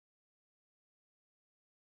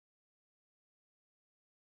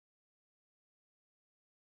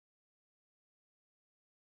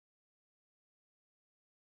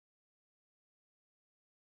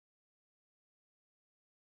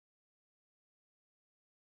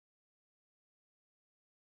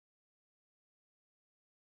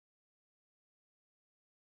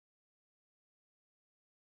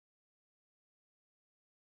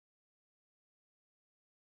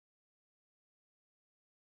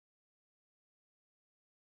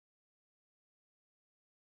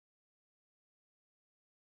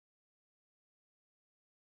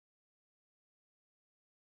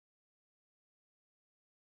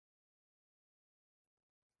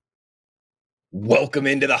Welcome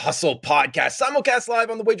into the Hustle Podcast, simulcast live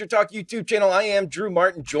on the Wager Talk YouTube channel. I am Drew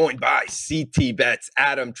Martin, joined by CT Bets,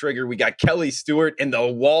 Adam Trigger. We got Kelly Stewart and the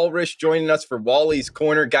Walrus joining us for Wally's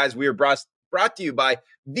Corner. Guys, we are brought to you by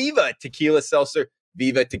Viva Tequila Seltzer.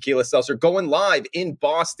 Viva Tequila Seltzer going live in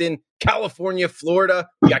Boston, California, Florida.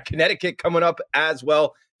 We got Connecticut coming up as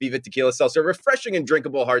well. Viva Tequila Seltzer, refreshing and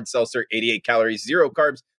drinkable hard seltzer, 88 calories, 0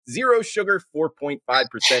 carbs, 0 sugar, 4.5%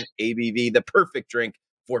 ABV, the perfect drink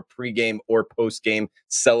for pregame or postgame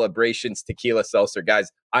celebrations. Tequila Seltzer,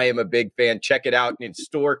 guys, I am a big fan. Check it out in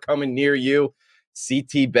store coming near you.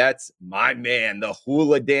 CT Bets, my man, the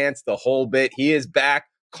hula dance, the whole bit. He is back,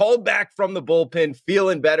 called back from the bullpen,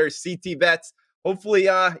 feeling better. CT Bets, hopefully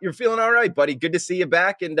you're feeling all right, buddy. Good to see you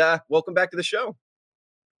back, and welcome back to the show.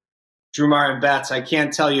 Drew Martin Bets, I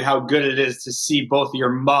can't tell you how good it is to see both of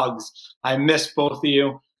your mugs. I miss both of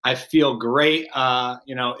you. I feel great.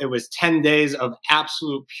 It was 10 days of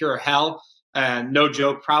absolute pure hell. And no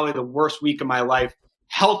joke, probably the worst week of my life,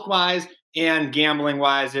 health-wise and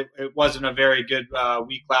gambling-wise. It wasn't a very good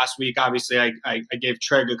week last week. Obviously, I gave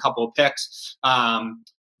Trig a couple of picks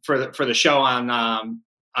for the show on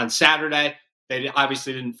Saturday. They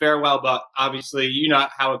obviously didn't fare well, but obviously, you know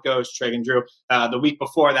how it goes, Trig and Drew. The week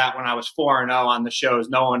before that, when I was 4-0 on the shows,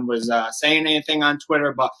 no one was saying anything on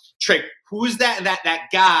Twitter. But Trig, who's that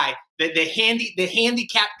guy, the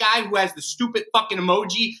handicap guy who has the stupid fucking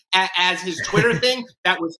emoji as his Twitter thing?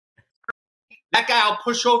 That guy I'll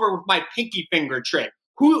push over with my pinky finger, Trig.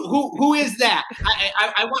 Who is that?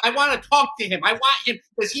 I want to talk to him. I want him.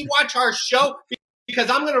 Does he watch our show? Because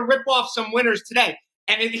I'm going to rip off some winners today.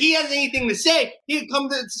 And if he has anything to say, he can come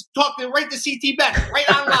to talk to right to CT Bets, right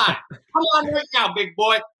online. Come on right now, big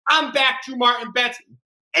boy. I'm back, Drew Martin Bets.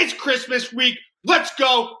 It's Christmas week. Let's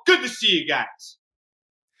go. Good to see you guys.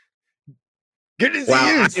 Good to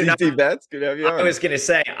see you, CT Bets. Good to have you on. I was going to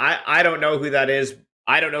say, I don't know who that is.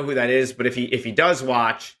 I don't know who that is, but if he does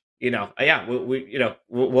watch, we'll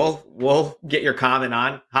get your comment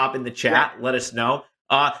on. Hop in the chat. Yeah. Let us know.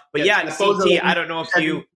 But CT, I don't know if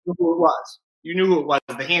you knew who it was. You knew who it was,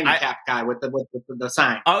 the handicap guy with the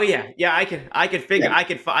sign. Oh yeah. I could figure. Yeah.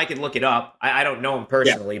 I could look it up. I don't know him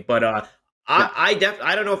personally, but I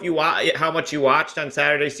don't know if how much you watched on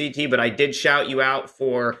Saturday, CT, but I did shout you out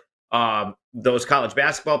for those college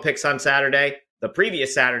basketball picks on Saturday, the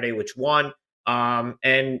previous Saturday, which won. Last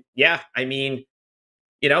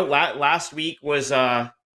week was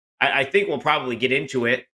I think we'll probably get into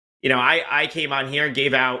it. I came on here and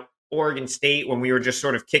gave out Oregon State when we were just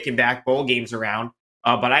sort of kicking back bowl games around.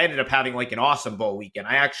 But I ended up having like an awesome bowl weekend.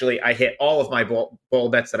 I hit all of my bowl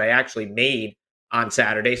bets that I actually made on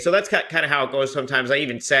Saturday. So that's kind of how it goes sometimes. I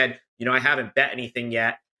even said, I haven't bet anything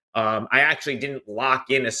yet. I actually didn't lock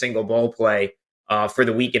in a single bowl play for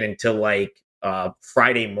the weekend until like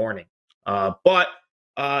Friday morning. I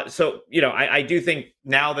do think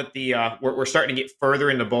now that we're starting to get further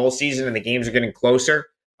in the bowl season and the games are getting closer,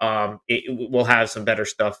 we'll have some better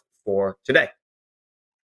stuff for today.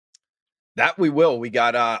 That we will. We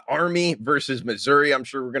got Army versus Missouri. I'm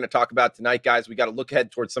sure we're going to talk about tonight, guys. We got to look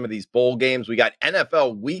ahead towards some of these bowl games. We got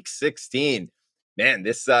NFL Week 16. Man,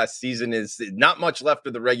 this season is not much left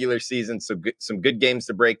of the regular season, so some good games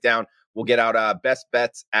to break down. We'll get out best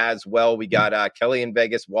bets as well. We got Kelly in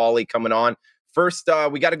Vegas, Wally coming on. First,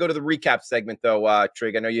 we got to go to the recap segment, though,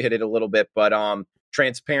 Trig. I know you hit it a little bit, but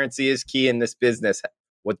transparency is key in this business.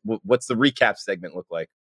 What's the recap segment look like?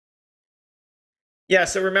 Yeah,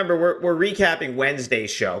 so remember we're recapping Wednesday's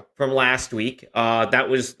show from last week. That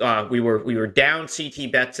was we were down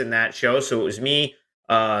CT Bets in that show, so it was me,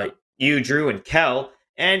 you, Drew, and Kel,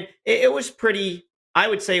 and it was pretty. I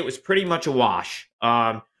would say it was pretty much a wash.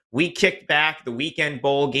 We kicked back the weekend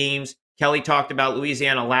bowl games. Kelly talked about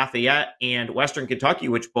Louisiana Lafayette and Western Kentucky,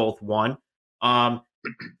 which both won.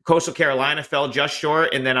 Coastal Carolina fell just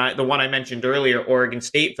short, and then the one I mentioned earlier, Oregon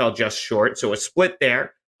State, fell just short. So a split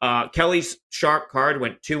there. Kelly's sharp card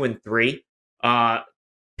went 2-3.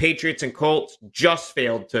 Patriots and Colts just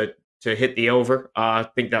failed to hit the over. I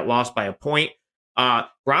think that lost by a point.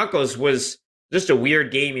 Broncos was just a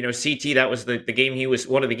weird game. CT, that was the game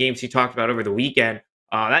one of the games he talked about over the weekend.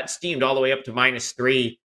 That steamed all the way up to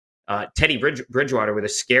 -3. Teddy Bridgewater with a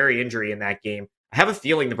scary injury in that game. I have a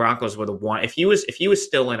feeling the Broncos would have won. If he was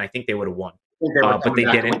still in, I think they would have won. But they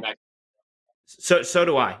didn't. So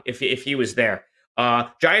do I, if he was there.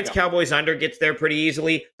 Giants Cowboys under gets there pretty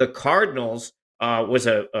easily. The Cardinals was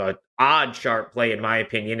a odd sharp play in my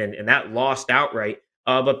opinion, and that lost outright.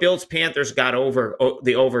 But Bills Panthers got over.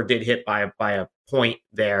 The over did hit by a point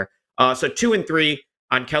there. So 2-3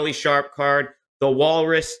 on Kelly Sharp card. The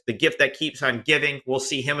Walrus, the gift that keeps on giving. We'll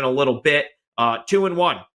see him in a little bit.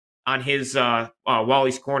 2-1 on his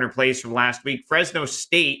Wally's Corner plays from last week. Fresno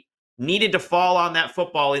State needed to fall on that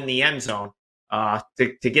football in the end zone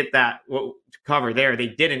to get that to cover there. They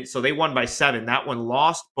didn't, so they won by 7. That one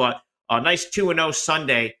lost, but a nice 2-0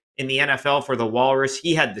 Sunday in the NFL for the Walrus.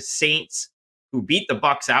 He had the Saints, who beat the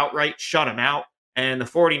Bucs outright, shut them out, and the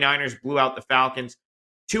 49ers blew out the Falcons.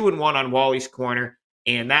 2-1 on Wally's Corner,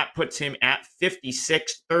 and that puts him at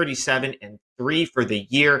 56, 37, and 3 for the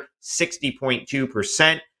year,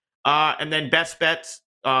 60.2%. And then best bets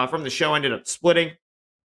from the show ended up splitting.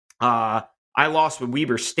 I lost with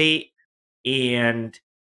Weber State, and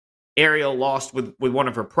Ariel lost with one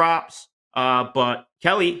of her props. But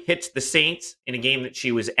Kelly hits the Saints in a game that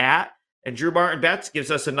she was at, and Drew Martin Bets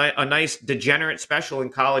gives us a nice degenerate special in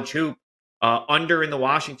college hoop under in the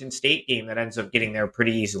Washington State game that ends up getting there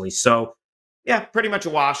pretty easily. So, yeah, pretty much a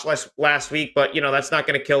wash last week, but that's not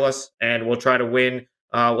going to kill us, and we'll try to win.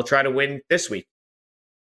 We'll try to win this week.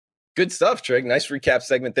 Good stuff, Trig. Nice recap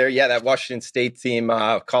segment there. Yeah, that Washington State team,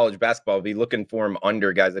 college basketball, will be looking for them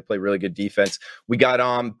under, guys. They play really good defense. We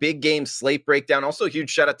got big game slate breakdown. Also, a huge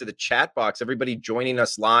shout out to the chat box. Everybody joining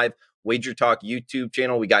us live. Wager Talk YouTube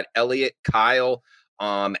channel. We got Elliot, Kyle,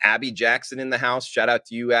 Abby Jackson in the house. Shout out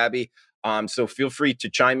to you, Abby. So feel free to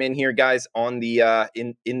chime in here, guys, on the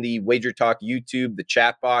in the Wager Talk YouTube, the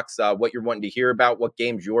chat box, what you're wanting to hear about, what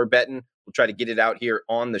games you're betting. We'll try to get it out here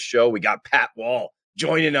on the show. We got Pat Wall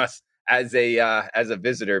joining us as a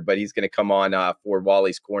visitor, but he's going to come on for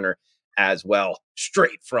Wally's Corner as well,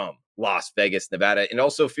 straight from Las Vegas, Nevada. And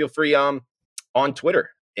also feel free on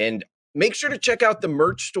Twitter, and make sure to check out the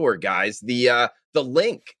merch store, guys. The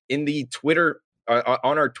link in the Twitter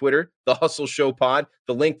on our Twitter, the Hustle Show Pod,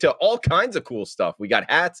 the link to all kinds of cool stuff. We got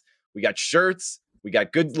hats, we got shirts, we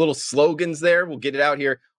got good little slogans there. We'll get it out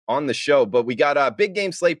here on the show, but we got a big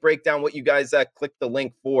game slate breakdown, what you guys click the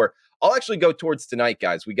link for. I'll actually go towards tonight,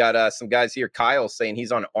 guys. We got some guys here. Kyle saying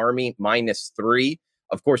he's on Army -3.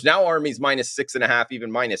 Of course, now Army's -6.5,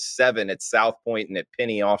 even -7 at South Point and at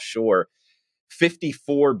Penny Offshore.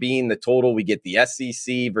 54 being the total. We get the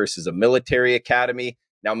SEC versus a military academy.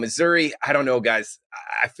 Now, Missouri, I don't know, guys.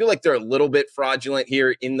 I feel like they're a little bit fraudulent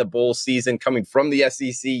here in the bowl season. Coming from the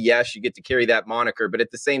SEC, yes, you get to carry that moniker. But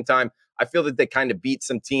at the same time, I feel that they kind of beat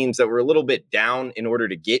some teams that were a little bit down in order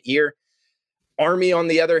to get here. Army, on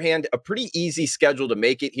the other hand, a pretty easy schedule to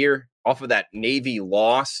make it here off of that Navy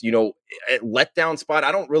loss. Letdown spot,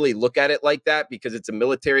 I don't really look at it like that because it's a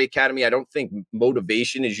military academy. I don't think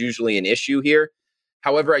motivation is usually an issue here.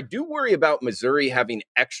 However, I do worry about Missouri having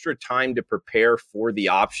extra time to prepare for the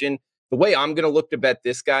option. The way I'm going to look to bet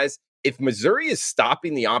this, guys, if Missouri is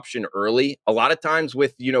stopping the option early, a lot of times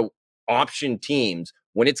with, option teams,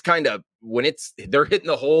 when they're hitting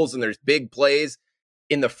the holes and there's big plays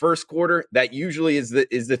in the first quarter, that usually is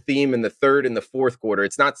the theme in the third and the fourth quarter.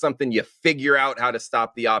 It's not something you figure out how to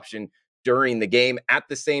stop the option during the game. At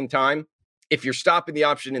the same time, if you're stopping the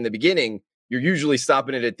option in the beginning, you're usually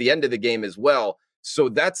stopping it at the end of the game as well. So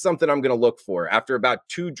that's something I'm going to look for. After about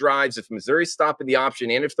 2 drives, if Missouri's stopping the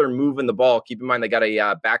option and if they're moving the ball, keep in mind they got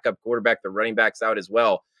a backup quarterback, the running backs out as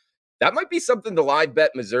well. That might be something to live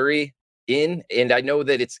bet Missouri in. And I know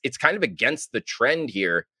that it's kind of against the trend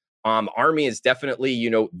here. Army is definitely,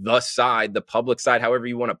 the side, the public side, however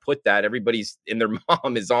you want to put that. Everybody's in their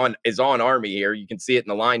mom is on Army here. You can see it in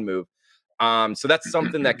the line move. So that's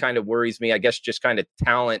something that kind of worries me. I guess just kind of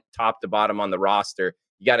talent top to bottom on the roster.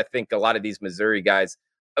 You got to think a lot of these Missouri guys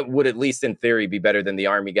would, at least in theory, be better than the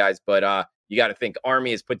Army guys. But you got to think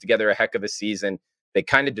Army has put together a heck of a season. They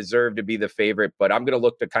kind of deserve to be the favorite, but I'm going to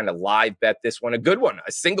look to kind of live bet this one. A good one,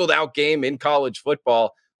 a singled out game in college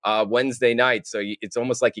football Wednesday night. So it's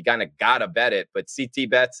almost like you kind of got to bet it. But CT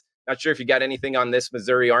Bets, not sure if you got anything on this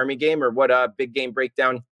Missouri Army game or what big game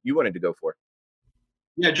breakdown you wanted to go for.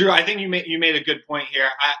 Yeah, Drew, I think you made a good point here.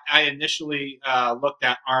 I initially looked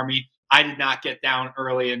at Army. I did not get down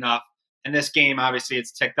early enough. And this game, obviously,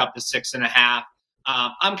 it's ticked up to 6.5.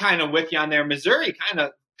 I'm kind of with you on there. Missouri kind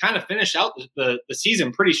of finished out the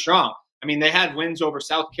season pretty strong. I mean, they had wins over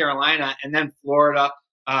South Carolina and then Florida.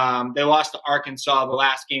 They lost to Arkansas the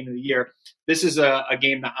last game of the year. This is a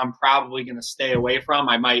game that I'm probably going to stay away from.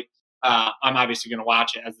 I'm obviously going to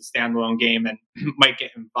watch it as a standalone game and might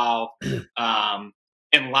get involved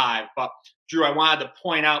in live. But Drew, I wanted to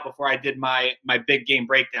point out before I did my big game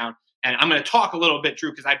breakdown, and I'm going to talk a little bit, Drew,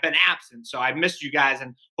 because I've been absent. So I missed you guys,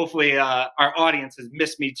 and hopefully our audience has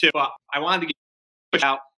missed me too. But I wanted to get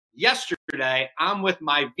out yesterday. I'm with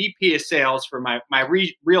my VP of sales for my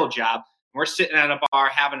real job. We're sitting at a bar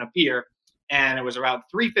having a beer, and it was around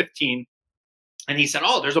 3:15. And he said,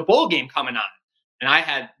 "Oh, there's a bowl game coming on." And I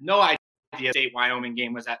had no idea idea State Wyoming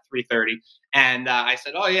game was at 3:30, and I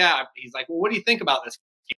said, "Oh yeah." He's like, "Well, what do you think about this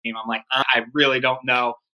game?" I'm like, "I really don't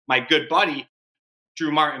know." My good buddy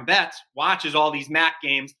Drew Martin Betts watches all these MAC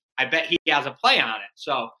games. I bet he has a play on it.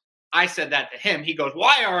 So I said that to him. He goes, "Well,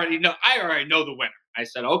 I already know the winner." I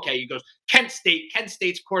said, "Okay." He goes, Kent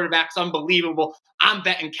State's quarterback's unbelievable. I'm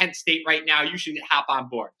betting Kent State right now. You should hop on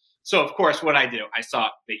board." So of course, what I do, I saw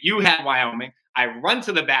that you had Wyoming. I run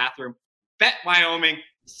to the bathroom, bet Wyoming,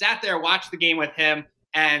 sat there, watched the game with him,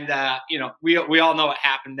 and we all know what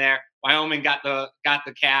happened there. Wyoming got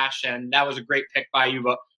the cash, and that was a great pick by you.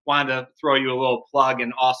 But wanted to throw you a little plug,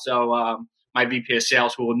 and also my VP of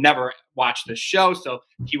sales, who will never watch the show, so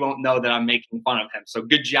he won't know that I'm making fun of him. So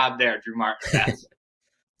good job there, Drew Martin.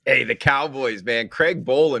 Hey, the Cowboys, man. Craig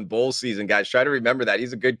Bowl in bowl season, guys. Try to remember that.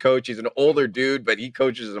 He's a good coach. He's an older dude, but he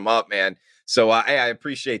coaches them up, man. So I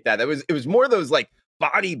appreciate that. It was more those like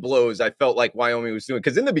body blows I felt like Wyoming was doing.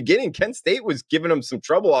 Because in the beginning, Kent State was giving them some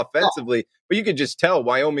trouble offensively, but you could just tell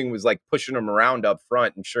Wyoming was like pushing them around up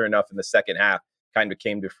front. And sure enough, in the second half, kind of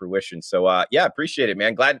came to fruition. So yeah, appreciate it,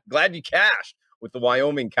 man. Glad you cashed with the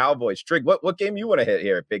Wyoming Cowboys. Trig, what game you want to hit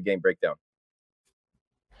here at Big Game Breakdown?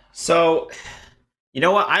 So, you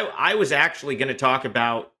know what? I was actually going to talk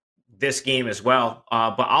about this game as well,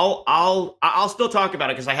 but I'll still talk about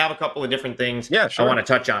it because I have a couple of different things I want to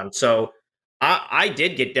touch on. So I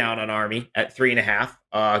did get down on Army at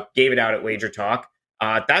 3.5. Gave it out at Wager Talk.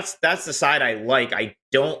 That's the side I like. I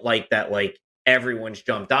don't like that like everyone's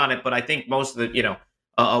jumped on it, but I think most of the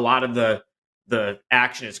a lot of the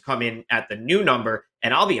action has come in at the new number.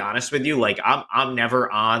 And I'll be honest with you, like I'm never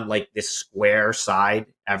on like this square side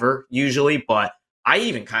ever usually, but I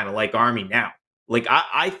even kind of like Army now. Like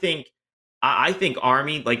I think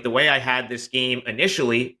Army, like the way I had this game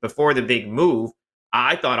initially before the big move,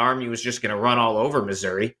 I thought Army was just going to run all over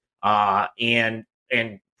Missouri and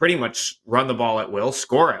pretty much run the ball at will,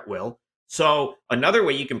 score at will. So another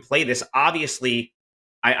way you can play this, obviously,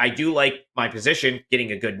 I do like my position,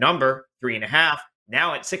 getting a good number, 3.5.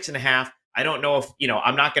 Now at 6.5, I don't know if,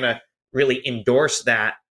 I'm not going to really endorse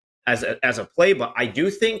that as a play, but I do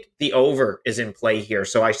think the over is in play here.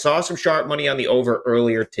 So I saw some sharp money on the over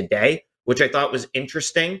earlier today, which I thought was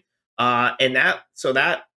interesting. And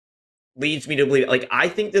that leads me to believe, like, I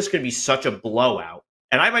think this could be such a blowout.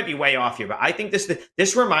 And I might be way off here, but I think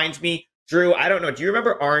this reminds me, Drew, I don't know. Do you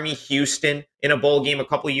remember Army Houston in a bowl game a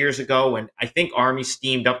couple of years ago when I think Army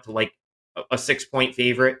steamed up to like a 6-point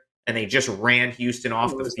favorite and they just ran Houston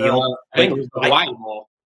off the field? I think it was the Hawaii Bowl.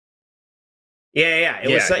 Yeah.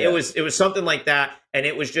 It was something like that. And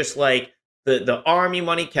it was just like the Army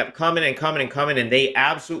money kept coming and coming and coming, and they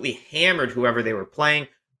absolutely hammered whoever they were playing.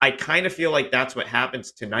 I kind of feel like that's what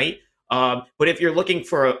happens tonight. But if you're looking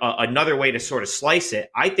for another way to sort of slice it,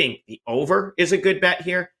 I think the over is a good bet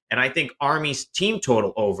here. And I think Army's team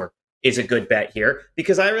total over is a good bet here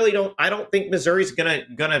because I don't think Missouri's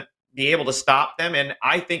gonna be able to stop them. And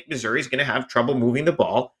I think Missouri's gonna have trouble moving the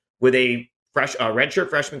ball with a redshirt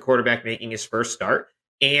freshman quarterback making his first start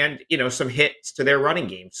and, some hits to their running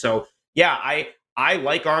game. So yeah, I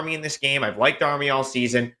like Army in this game. I've liked Army all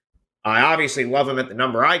season. I obviously love him at the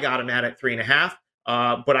number I got him at 3.5.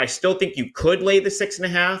 But I still think you could lay the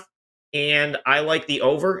 6.5, and I like the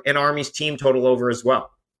over and Army's team total over as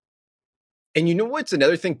well. And you know what's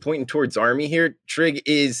another thing pointing towards Army here, Trig,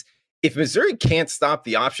 is if Missouri can't stop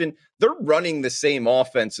the option, they're running the same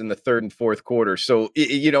offense in the third and fourth quarter. So,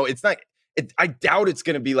 it's not – I doubt it's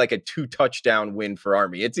going to be like a 2-touchdown win for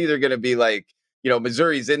Army. It's either going to be like,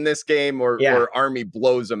 Missouri's in this game or Army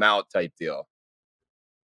blows them out type deal.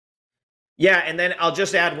 Yeah, and then I'll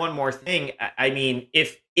just add one more thing. I mean,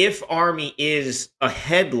 if Army is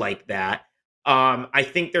ahead like that, I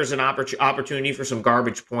think there's an opportunity for some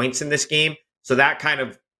garbage points in this game. So that kind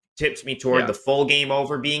of tips me toward the full game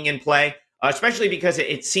over being in play, especially because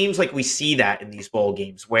it seems like we see that in these bowl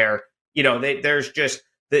games where, there's just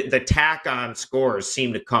the tack on scores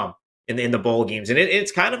seem to come in the bowl games. And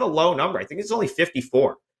it's kind of a low number. I think it's only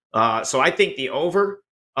 54. So I think the over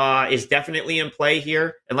is definitely in play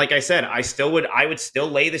here. And like I said, I would still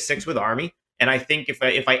lay the 6 with Army. And I think if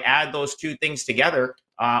I add those two things together,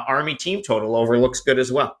 Army team total over looks good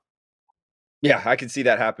as well. Yeah, I can see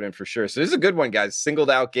that happening for sure. So this is a good one, guys.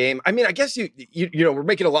 Singled out game. I mean, I guess we're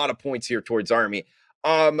making a lot of points here towards Army.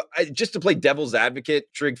 Just to play devil's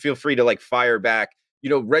advocate, Trig, feel free to like fire back.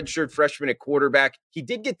 Redshirt freshman at quarterback. He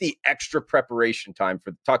did get the extra preparation time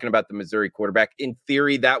for talking about the Missouri quarterback. In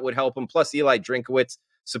theory, that would help him. Plus, Eli Drinkowitz,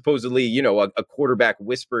 supposedly, a quarterback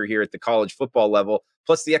whisperer here at the college football level.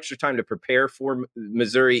 Plus the extra time to prepare for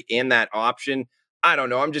Missouri and that option. I don't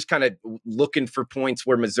know. I'm just kind of looking for points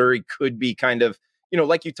where Missouri could be kind of,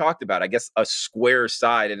 like you talked about, I guess a square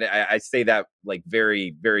side. And I say that like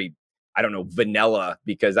very, very, I don't know, vanilla,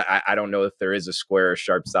 because I don't know if there is a square or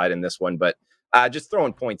sharp side in this one, but just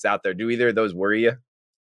throwing points out there. Do either of those worry you?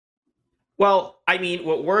 Well, I mean,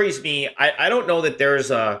 what worries me, I don't know that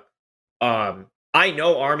there's I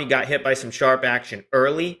know Army got hit by some sharp action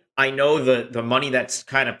early. I know the money that's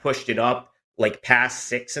kind of pushed it up, like past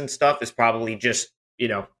 6 and stuff, is probably just,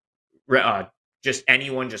 just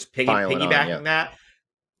anyone just piggybacking that.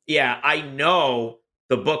 Yeah, I know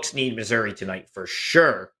the books need Missouri tonight for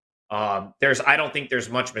sure. I don't think there's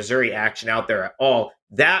much Missouri action out there at all.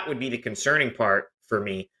 That would be the concerning part for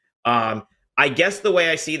me. I guess the way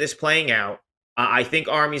I see this playing out, I think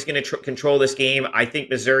Army's going to control this game. I think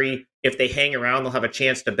Missouri, if they hang around, they'll have a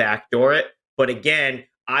chance to backdoor it. But again,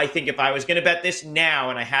 I think if I was going to bet this now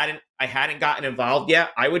and I hadn't gotten involved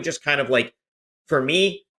yet, I would just kind of like, for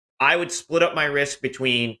me, I would split up my risk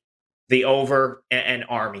between the over and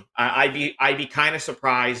Army. I'd be kind of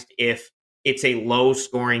surprised if it's a low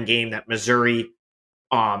scoring game that Missouri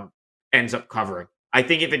ends up covering. I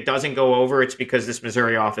think if it doesn't go over, it's because this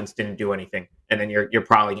Missouri offense didn't do anything, and then you're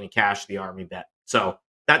probably going to cash the Army bet. So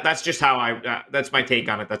that's just how that's my take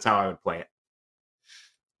on it. That's how I would play it.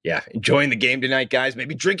 Yeah, enjoying the game tonight, guys.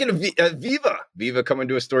 Maybe drinking a Viva. Viva coming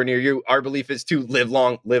to a store near you. Our belief is to live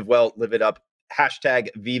long, live well, live it up. Hashtag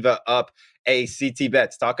Viva up. Hey, CT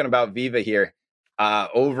Bets, talking about Viva here.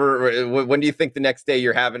 When do you think the next day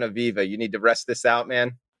you're having a Viva? You need to rest this out,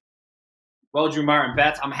 man. Well, Drew Martin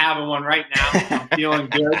Bets, I'm having one right now. I'm feeling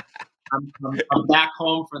good. I'm back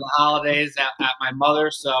home for the holidays at my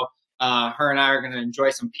mother's, so her and I are going to enjoy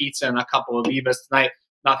some pizza and a couple of Vivas tonight.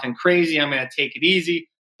 Nothing crazy. I'm going to take it easy.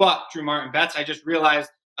 But Drew Martin Bets, I just realized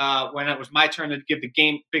when it was my turn to give the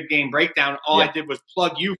big game breakdown, all I did was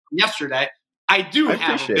plug you from yesterday. I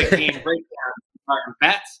have a big game breakdown, Martin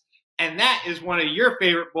Bets, and that is one of your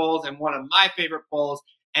favorite bowls and one of my favorite bowls.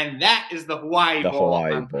 And that is the Hawaii Bowl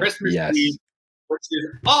on Christmas Eve, which is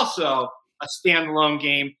also a standalone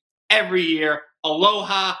game every year.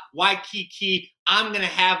 Aloha, Waikiki. I'm going to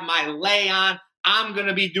have my lay on. I'm going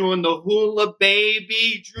to be doing the hula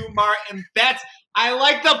baby, Drew Martin Bets. I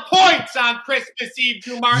like the points on Christmas Eve,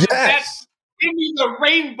 Drew Martin Bets. Give me the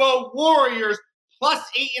Rainbow Warriors plus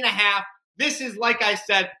 8.5. This is, like I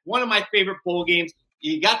said, one of my favorite bowl games.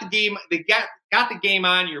 You got the game. They got the game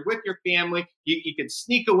on. You're with your family. You can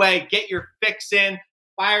sneak away, get your fix in,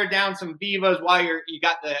 fire down some Vivas while you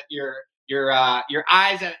got your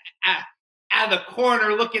eyes out of the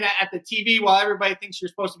corner looking at the TV while everybody thinks you're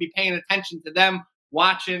supposed to be paying attention to them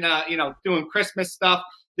watching, doing Christmas stuff.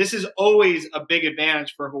 This is always a big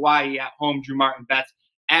advantage for Hawaii at home, Drew Martin Bets.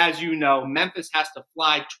 As you know, Memphis has to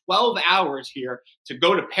fly 12 hours here to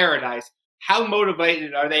go to Paradise. How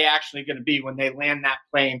motivated are they actually going to be when they land that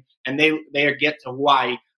plane and they get to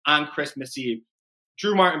Hawaii on Christmas Eve?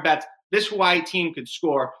 Drew Martin Bets, this Hawaii team could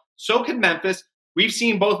score. So could Memphis. We've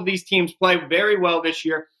seen both of these teams play very well this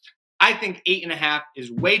year. I think 8.5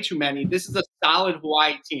 is way too many. This is a solid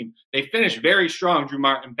Hawaii team. They finished very strong, Drew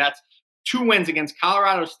Martin Bets. 2 wins against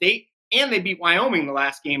Colorado State, and they beat Wyoming the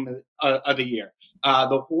last game of the year.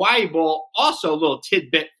 The Hawaii Bowl, also a little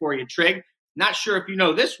tidbit for you, Trig. Not sure if you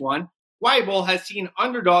know this one. Hawaii Bowl has seen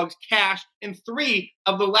underdogs cash in 3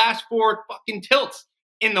 of the last 4 fucking tilts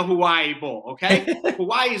in the Hawaii Bowl, okay?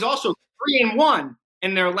 Hawaii is also 3-1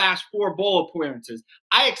 in their last 4 bowl appearances.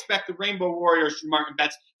 I expect the Rainbow Warriors from Martin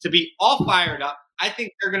Bets to be all fired up. I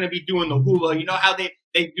think they're going to be doing the hula. You know how they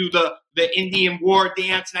do the Indian war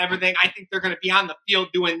dance and everything? I think they're going to be on the field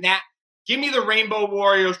doing that. Give me the Rainbow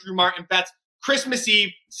Warriors, Drew Martin Bets. Christmas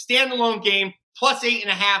Eve, standalone game, plus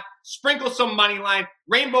 8.5. Sprinkle some money line.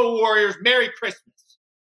 Rainbow Warriors, Merry Christmas.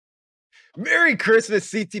 Merry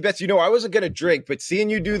Christmas, CT Bets. I wasn't going to drink, but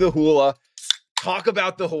seeing you do the hula, talk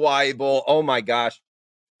about the Hawaii Bowl. Oh, my gosh.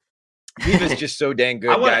 Viva's just so dang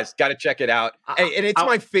good, guys. Got to check it out. And it's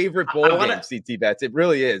my favorite bowl game, CT Bets. It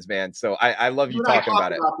really is, man. So I love you talking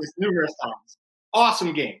about it. This numerous times.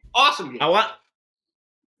 Awesome game. Awesome game.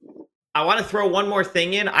 I want to throw one more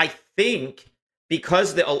thing in. I think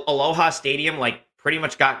because the Aloha Stadium pretty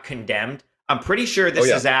much got condemned, I'm pretty sure this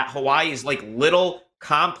is at Hawaii's little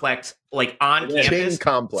complex on campus. Ching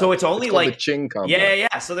complex. So it's only the Ching complex.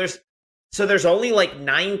 Yeah. So there's only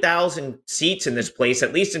 9,000 seats in this place,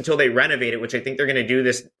 at least until they renovate it, which I think they're going to do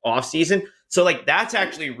this off season. So that's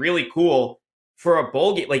actually really cool for a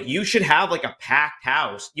bowl game. You should have a packed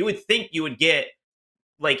house. You would think you would get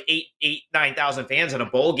 9,000 fans at a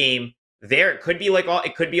bowl game there. It could be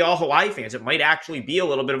it could be all Hawaii fans. It might actually be a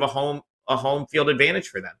little bit of a home field advantage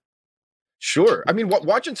for them. Sure. I mean,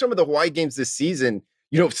 watching some of the Hawaii games this season,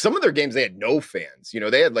 some of their games, they had no fans.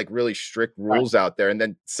 They had like really strict rules out there. And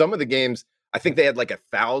then some of the games, I think they had like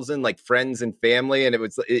 1,000 like friends and family. And it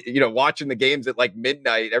was, watching the games at like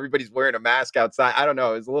midnight, everybody's wearing a mask outside. I don't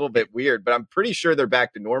know. It was a little bit weird, but I'm pretty sure they're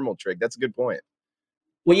back to normal, Trig. That's a good point.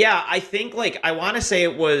 Well, yeah, I think I want to say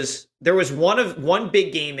there was one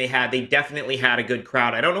big game they had. They definitely had a good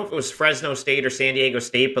crowd. I don't know if it was Fresno State or San Diego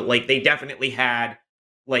State, but like they definitely had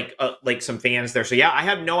like some fans there. So yeah, I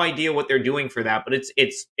have no idea what they're doing for that, but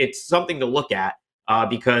it's something to look at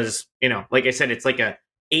because like I said, it's like a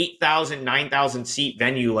 8,000, 9,000 seat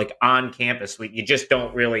venue like on campus. You just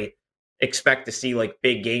don't really expect to see like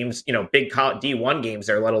big games, big D1 games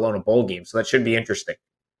there, let alone a bowl game. So that should be interesting.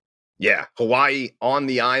 Yeah, Hawaii on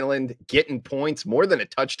the island, getting points, more than a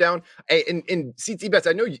touchdown. Hey, in CT Bets,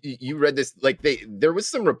 I know you read this. Like there was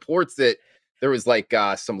some reports that there was like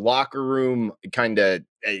some locker room kind of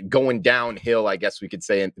going downhill, I guess we could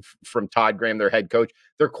say, from Todd Graham, their head coach.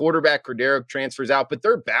 Their quarterback, Cordero, transfers out, but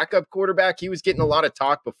their backup quarterback, he was getting a lot of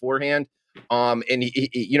talk beforehand. And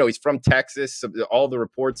he's from Texas. So all the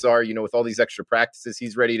reports are, with all these extra practices,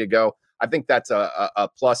 he's ready to go. I think that's a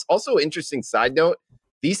plus. Also, interesting side note.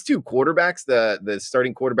 These two quarterbacks, the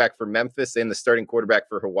starting quarterback for Memphis and the starting quarterback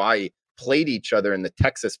for Hawaii, played each other in the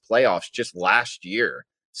Texas playoffs just last year.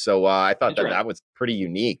 So I thought that was pretty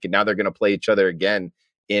unique. And now they're going to play each other again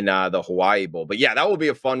in the Hawaii Bowl. But yeah, that will be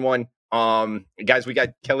a fun one. Guys, we got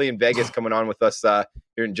Kelly in Vegas coming on with us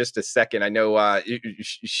here in just a second. I know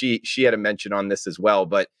she had a mention on this as well,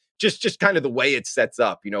 but just kind of the way it sets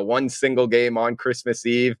up, one single game on Christmas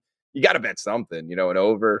Eve. You got to bet something, an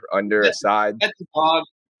over, under, a side. Bet the dog.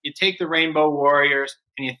 You take the Rainbow Warriors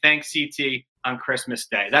and you thank CT on Christmas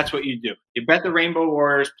Day. That's what you do. You bet the Rainbow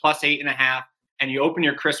Warriors plus 8.5, and you open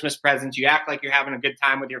your Christmas presents. You act like you're having a good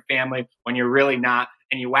time with your family when you're really not,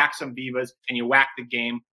 and you whack some Vivas and you whack the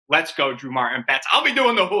game. Let's go, Drew Martin Bets. I'll be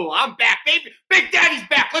doing the hula. I'm back, baby. Big Daddy's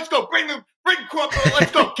back. Let's go. Bring Corporal.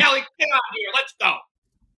 Let's go, Kelly. Get on here. Let's go.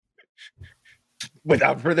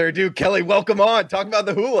 Without further ado, Kelly, welcome on. Talk about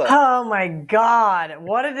the hula. Oh, my God.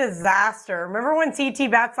 What a disaster. Remember when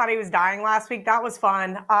CT Bats thought he was dying last week? That was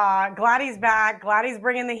fun. Glad he's back. Glad he's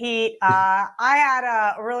bringing the heat. I had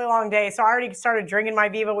a really long day, so I already started drinking my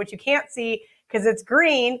Viva, which you can't see because it's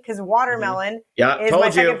green, because watermelon is my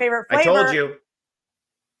second favorite flavor. I told you.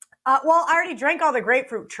 Well, I already drank all the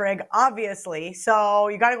grapefruit, Trig, obviously. So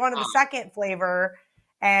you got to go on to the second flavor.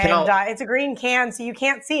 And it's a green can, so you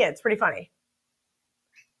can't see it. It's pretty funny.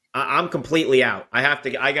 I'm completely out. I'm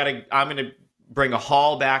going to bring a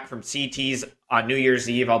haul back from CT's on New Year's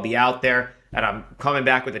Eve. I'll be out there, and I'm coming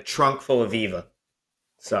back with a trunk full of Viva.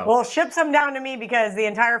 So, well, ship some down to me because the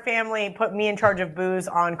entire family put me in charge of booze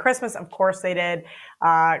on Christmas. Of course they did,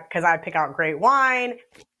 because I pick out great wine.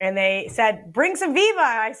 And they said, bring some Viva.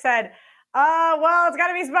 I said, well, it's got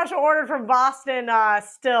to be special ordered from Boston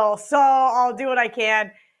still, so I'll do what I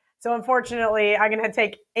can. So unfortunately, I'm going to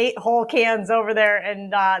take 8 whole cans over there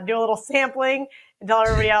and do a little sampling and tell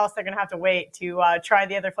everybody else they're going to have to wait to try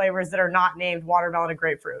the other flavors that are not named watermelon and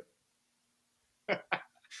grapefruit.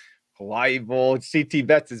 Hawaii Bowl. CT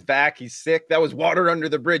Betts is back. He's sick. That was water under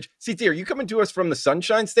the bridge. CT, are you coming to us from the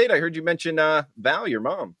Sunshine State? I heard you mention Val, your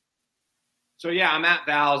mom. So, yeah, I'm at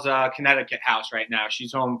Val's Connecticut house right now.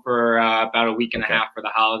 She's home for about a week and a half for the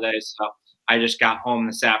holidays. So I just got home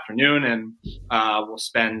this afternoon, and we'll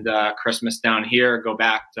spend Christmas down here, go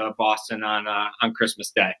back to Boston on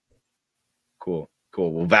Christmas Day. Cool.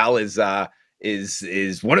 Well, Val is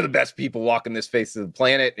one of the best people walking this face of the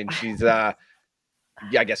planet, and she's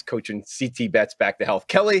I guess coaching CT Bets back to health.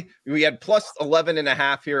 Kelly, we had plus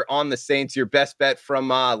 11.5 here on the Saints. Your best bet from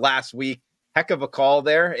last week. Heck of a call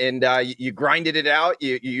there, and you grinded it out.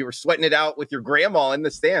 You were sweating it out with your grandma in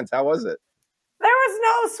the stands. How was it? There was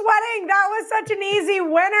no sweating. That was such an easy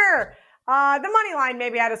winner. The money line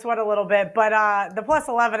maybe had to sweat a little bit, but the plus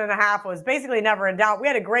 11.5 was basically never in doubt. We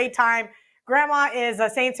had a great time. Grandma is a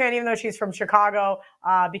Saints fan, even though she's from Chicago,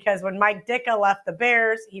 because when Mike Ditka left the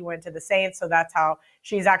Bears, he went to the Saints. So that's how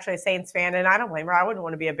she's actually a Saints fan. And I don't blame her. I wouldn't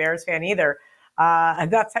want to be a Bears fan either.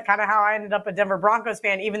 That's kind of how I ended up a Denver Broncos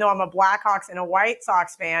fan, even though I'm a Blackhawks and a White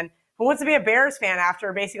Sox fan. Who wants to be a Bears fan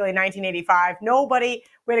after basically 1985? Nobody.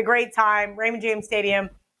 We had a great time. Raymond James Stadium,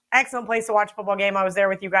 excellent place to watch a football game. I was there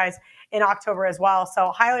with you guys in October as well. So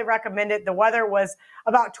highly recommend it. The weather was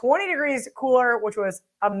about 20 degrees cooler, which was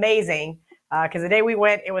amazing. Because the day we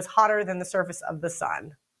went, it was hotter than the surface of the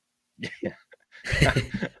sun. Yeah.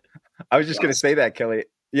 I was just going to say that, Kelly.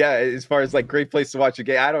 Yeah, as far as like great place to watch a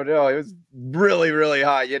game, I don't know. It was really, really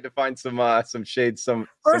hot. You had to find some shade.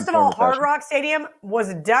 First of all, Hard Rock Stadium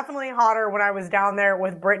was definitely hotter when I was down there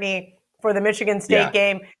with Brittany. for the Michigan State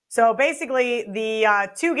game. So basically, the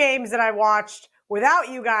 2 games that I watched without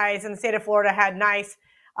you guys in the state of Florida had nice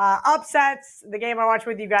upsets. The game I watched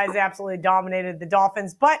with you guys absolutely dominated the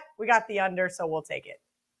Dolphins, but we got the under, so we'll take it.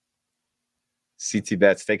 CT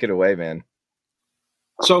Bets, take it away, man.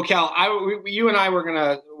 So, Cal, you and I were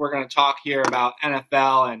gonna talk here about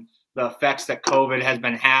NFL and the effects that COVID has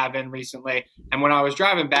been having recently. And when I was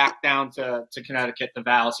driving back down to Connecticut, the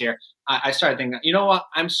Vals here, I started thinking, you know what?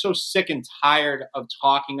 I'm so sick and tired of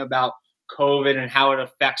talking about COVID and how it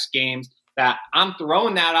affects games that I'm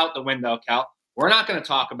throwing that out the window, Cal. We're not going to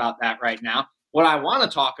talk about that right now. What I want to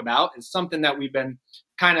talk about is something that we've been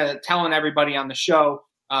kind of telling everybody on the show.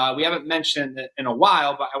 We haven't mentioned it in a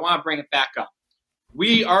while, but I want to bring it back up.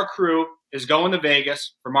 Our crew is going to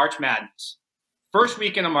Vegas for March Madness. First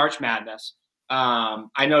weekend of March Madness.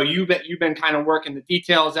 I know you've been kind of working the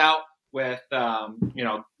details out with,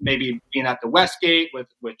 maybe being at the Westgate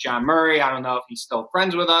with John Murray. I don't know if he's still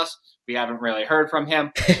friends with us. We haven't really heard from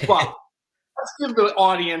him. But let's give the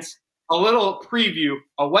audience a little preview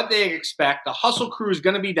of what they expect. The Hustle crew is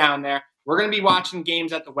going to be down there. We're going to be watching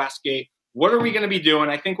games at the Westgate. What are we going to be doing?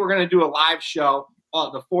 I think we're going to do a live show.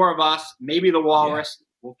 The 4 of us, maybe the Walrus. Yeah.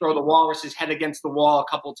 We'll throw the Walrus's head against the wall a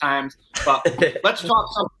couple times. But let's talk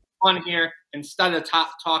something fun here instead of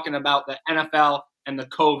talking about the NFL and the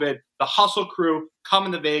COVID. The Hustle crew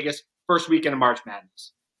coming to Vegas first weekend of March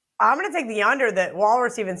Madness. I'm going to take the under that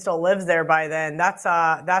Walrus even still lives there by then. That's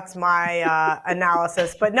my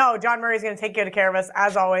analysis. But no, John Murray's going to take good care of us,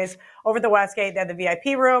 as always, over at the Westgate. They had the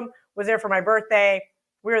VIP room, was there for my birthday.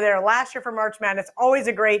 We were there last year for March Madness. Always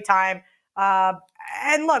a great time.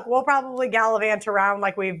 And look, we'll probably gallivant around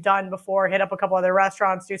like we've done before, hit up a couple other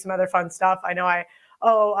restaurants, do some other fun stuff. I know I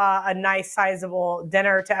owe a nice sizable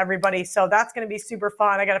dinner to everybody. So that's going to be super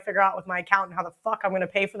fun. I got to figure out with my accountant how the fuck I'm going to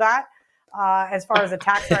pay for that. As far as the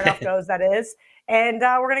tax write-off goes, that is. And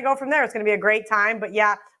we're going to go from there. It's going to be a great time. But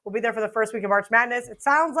yeah, we'll be there for the first week of March Madness. It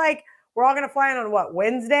sounds like we're all going to fly in on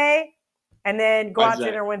Wednesday? And then go out to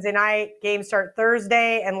dinner Wednesday night. Games start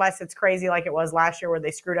Thursday, unless it's crazy like it was last year where they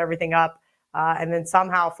screwed everything up. And then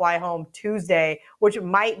somehow fly home Tuesday, which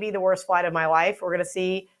might be the worst flight of my life. We're going to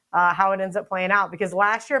see how it ends up playing out. Because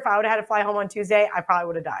last year, if I would have had to fly home on Tuesday, I probably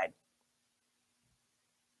would have died.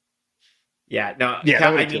 Yeah, no. Yeah,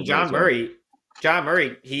 I mean, John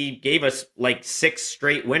Murray, he gave us like 6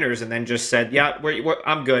 straight winners and then just said, yeah,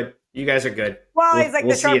 I'm good. You guys are good. Well, he's like,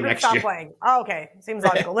 the sharp group stop playing. Oh, okay. Seems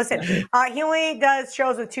logical. Listen, he only does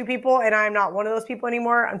shows with 2 people, and I'm not one of those people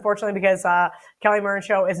anymore, unfortunately, because Kelly Murray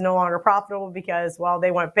Show is no longer profitable because, well,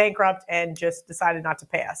 they went bankrupt and just decided not to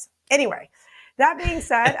pay us. Anyway, that being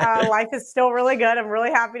said, life is still really good. I'm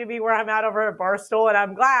really happy to be where I'm at over at Barstool, and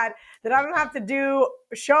I'm glad that I don't have to do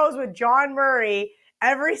shows with John Murray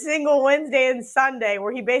every single Wednesday and Sunday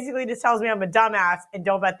where he basically just tells me I'm a dumbass and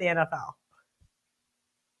don't bet the NFL.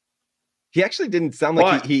 He actually didn't sound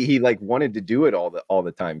like he like wanted to do it all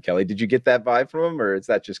the time, Kelly. Did you get that vibe from him, or is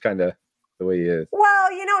that just kind of the way he is? Well,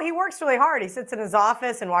 he works really hard. He sits in his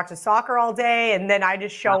office and watches soccer all day, and then I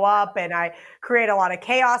just show up and I create a lot of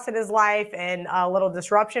chaos in his life and a little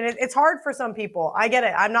disruption. It's hard for some people. I get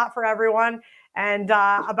it. I'm not for everyone. And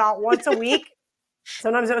about once a week,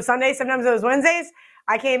 sometimes it was Sundays, sometimes it was Wednesdays,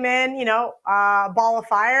 I came in, a ball of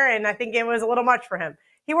fire, and I think it was a little much for him.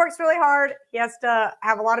 He works really hard. He has to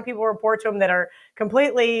have a lot of people report to him that are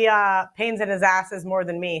completely pains in his asses more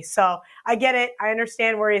than me. So I get it. I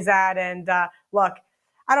understand where he's at. And look,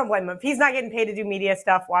 I don't blame him. If he's not getting paid to do media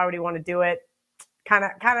stuff, why would he want to do it? Kind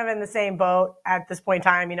of in the same boat at this point in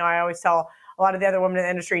time. I always tell a lot of the other women in the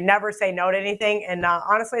industry, never say no to anything. And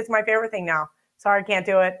honestly, it's my favorite thing now. Sorry, I can't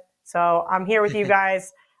do it. So I'm here with you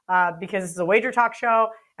guys because this is a wager talk show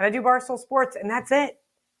and I do Barstool Sports, and that's it.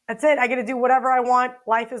 That's it. I get to do whatever I want.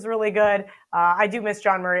 Life is really good. I do miss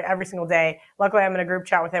John Murray every single day. Luckily, I'm in a group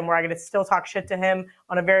chat with him where I get to still talk shit to him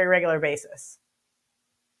on a very regular basis.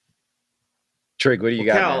 Trig, what do you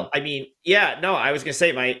got? Cal, I mean, I was going to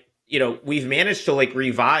say we've managed to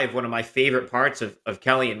revive one of my favorite parts of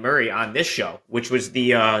Kelly and Murray on this show, which was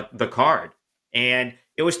the card. And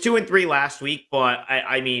it was 2 and 3 last week, but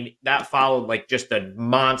I mean, that followed just a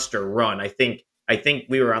monster run. I think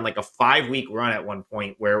we were on a 5-week run at one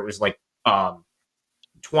point where it was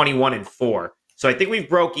 21 and 4. So I think we've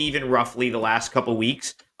broke even roughly the last couple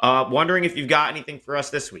weeks. Wondering if you've got anything for us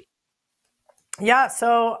this week. Yeah.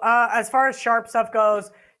 So as far as sharp stuff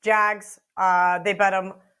goes, Jags, they bet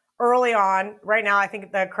them early on. Right now, I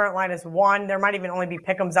think the current line is 1. There might even only be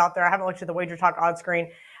pick'ems out there. I haven't looked at the Wager Talk odds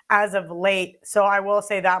screen as of late. So I will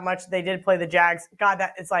say that much. They did play the Jags. God,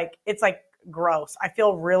 that it's gross. I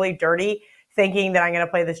feel really dirty thinking that I'm going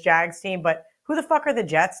to play this Jags team, but who the fuck are the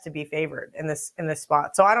Jets to be favored in this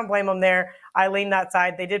spot? So I don't blame them there. I lean that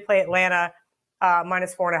side. They did play Atlanta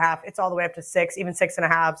 -4.5. It's all the way up to 6, even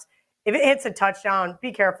 6.5. If it hits a touchdown,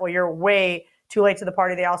 be careful. You're way too late to the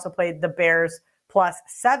party. They also played the Bears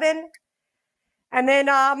 +7. And then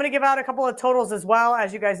I'm going to give out a couple of totals as well.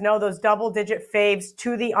 As you guys know, those double-digit faves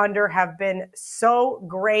to the under have been so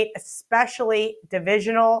great, especially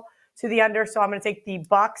divisional to the under. So I'm going to take the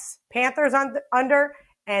Bucks, Panthers under,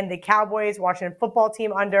 and the Cowboys, Washington football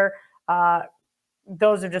team under.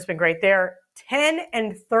 Those have just been great. They're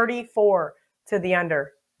 10-34 to the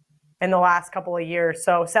under in the last couple of years.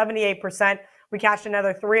 So 78%. We cashed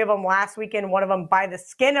another 3 of them last weekend, one of them by the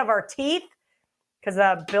skin of our teeth,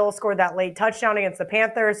 because Bill scored that late touchdown against the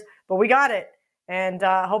Panthers, but we got it, and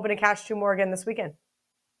hoping to cash 2 more again this weekend.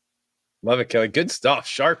 Love it, Kelly. Good stuff.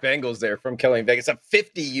 Sharp angles there from Kelly in Vegas. Up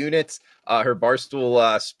 50 units. Her Barstool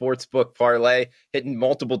Sportsbook parlay hitting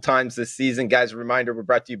multiple times this season. Guys, a reminder, we're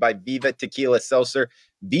brought to you by Viva Tequila Seltzer.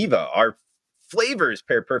 Viva, our flavors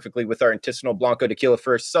pair perfectly with our Artisanal Blanco Tequila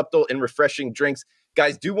First. Subtle and refreshing drinks.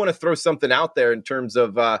 Guys, do want to throw something out there in terms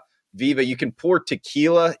of Viva. You can pour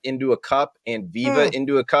tequila into a cup and Viva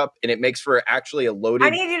into a cup, and it makes for actually a loaded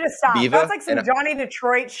I need you to stop. Viva. That's like some Johnny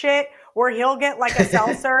Detroit shit where he'll get like a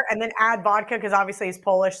seltzer and then add vodka, because obviously he's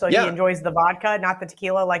Polish, so he enjoys the vodka, not the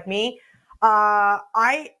tequila like me.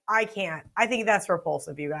 I can't. I think that's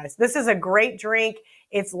repulsive, you guys. This is a great drink.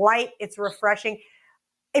 It's light. It's refreshing.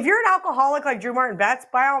 If you're an alcoholic like Drew Martin Betts,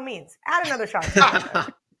 by all means, add another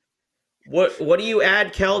shot. What do you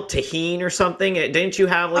add, Kel? Tahini or something? Didn't you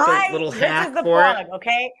have like a little hack this is the for plug, it?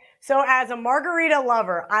 Okay? So as a margarita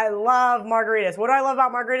lover, I love margaritas. What do I love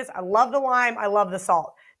about margaritas? I love the lime. I love the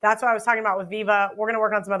salt. That's what I was talking about with Viva. We're going to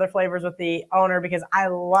work on some other flavors with the owner because I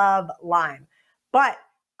love lime. But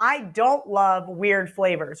I don't love weird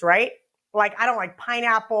flavors, right? Like I don't like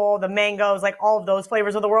pineapple, the mangoes, like all of those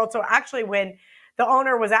flavors of the world. So actually when the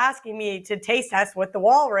owner was asking me to taste test with the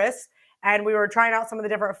Walrus, and we were trying out some of the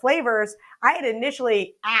different flavors, I had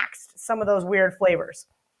initially axed some of those weird flavors.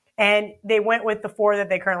 And they went with the 4 that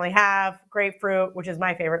they currently have: grapefruit, which is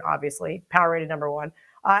my favorite, obviously, power rated #1,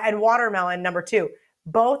 and watermelon #2.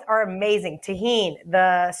 Both are amazing. Tahini,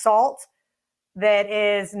 the salt that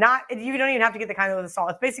is not, you don't even have to get the kind with the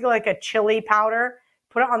salt. It's basically like a chili powder.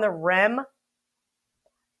 Put it on the rim.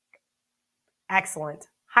 Excellent.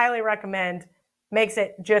 Highly recommend. Makes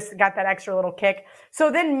it just got that extra little kick.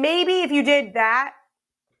 So then maybe if you did that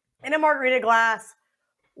in a margarita glass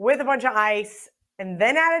with a bunch of ice and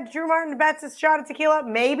then added Drew Martin Betts' shot of tequila,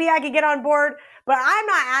 maybe I could get on board. But I'm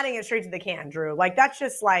not adding it straight to the can, Drew. Like that's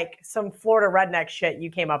just like some Florida redneck shit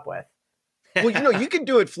you came up with. Well, you can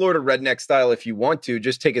do it Florida redneck style if you want to.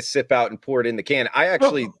 Just take a sip out and pour it in the can. I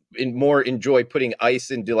actually more enjoy putting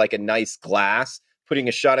ice into like a nice glass, putting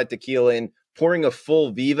a shot of tequila in, pouring a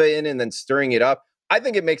full Viva in, and then stirring it up. I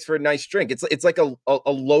think it makes for a nice drink. It's like a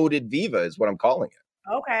loaded Viva is what I'm calling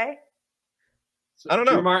it. Okay. I don't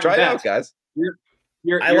know. Try it out, guys.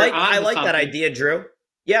 I like that idea, Drew.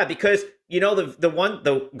 Yeah, because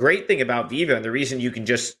the great thing about Viva and the reason you can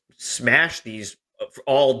just smash these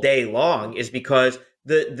all day long is because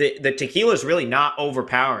the tequila is really not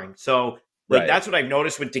overpowering. So that's what I've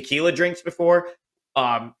noticed with tequila drinks before.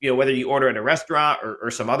 Whether you order at a restaurant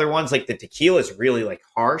or some other ones, like the tequila is really like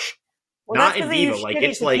harsh. Well, not in Viva, like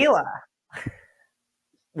it's tequila.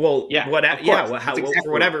 For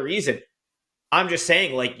whatever reason. I'm just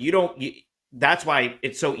saying, like that's why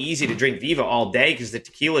it's so easy to drink Viva all day, because the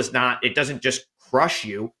tequila is it doesn't just crush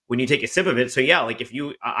you when you take a sip of it. So yeah, like if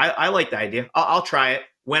you, I like the idea. I'll try it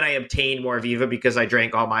when I obtain more Viva because I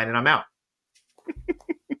drank all mine and I'm out.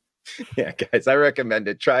 Yeah, guys, I recommend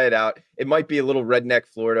it. Try it out. It might be a little redneck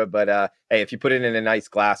Florida, but hey, if you put it in a nice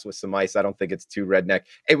glass with some ice, I don't think it's too redneck.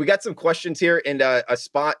 Hey, we got some questions here and a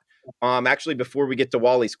spot actually before we get to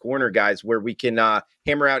Wally's Corner, guys, where we can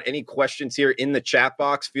hammer out any questions here in the chat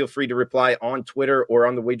box. Feel free to reply on Twitter or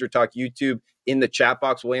on the Wager Talk YouTube in the chat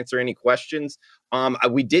box. We'll answer any questions.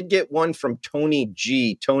 We did get one from Tony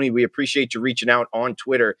G. Tony, we appreciate you reaching out on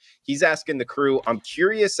Twitter. He's asking the crew, I'm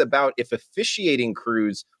curious about if officiating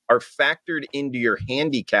crews are factored into your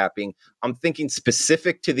handicapping. I'm thinking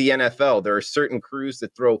specific to the NFL. There are certain crews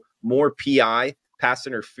that throw more PI, pass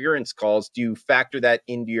interference calls. Do you factor that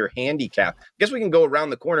into your handicap? I guess we can go around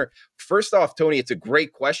the corner. First off, Tony, it's a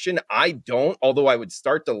great question. I don't, although I would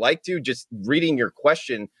start to like to. Just reading your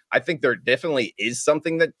question, I think there definitely is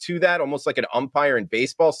something to that, almost like an umpire in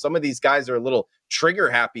baseball. Some of these guys are a little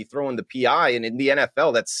trigger happy throwing the PI, and in the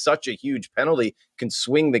NFL, that's such a huge penalty, can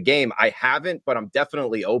swing the game. I haven't, but I'm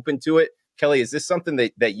definitely open to it. Kelly, is this something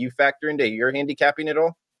that you factor into your handicapping at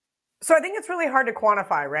all? So I think it's really hard to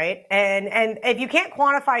quantify, right? And if you can't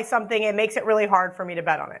quantify something, it makes it really hard for me to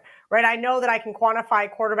bet on it, right? I know that I can quantify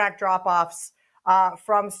quarterback drop-offs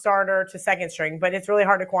from starter to second string, but it's really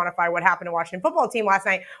hard to quantify what happened to Washington football team last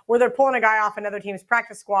night, where they're pulling a guy off another team's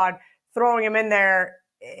practice squad, throwing him in there.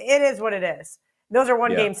 It is what it is. Those are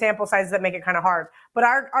one-game sample sizes that make it kind of hard. But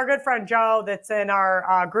our good friend Joe, that's in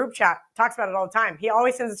our group chat, talks about it all the time. He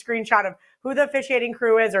always sends a screenshot of who the officiating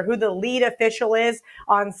crew is or who the lead official is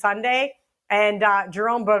on Sunday. And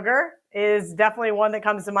Jerome Booger is definitely one that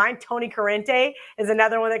comes to mind. Tony Corrente is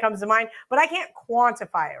another one that comes to mind. But I can't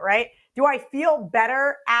quantify it, right? Do I feel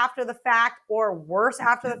better after the fact or worse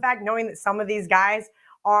after the fact, knowing that some of these guys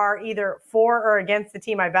are either for or against the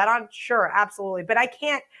team I bet on? Sure, absolutely. But I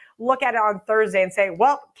can't look at it on Thursday and say,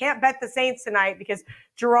 well, can't bet the Saints tonight because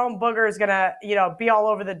Jerome Booger is going to, be all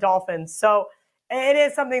over the Dolphins. So it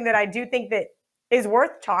is something that I do think that is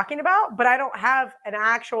worth talking about, but I don't have an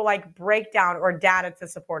actual breakdown or data to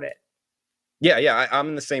support it. Yeah. I'm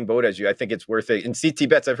in the same boat as you. I think it's worth it. And CT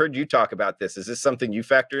Bets, I've heard you talk about this. Is this something you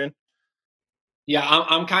factor in? Yeah,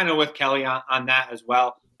 I'm kind of with Kelly on that as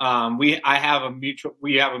well. We have a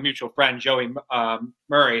mutual friend, Joey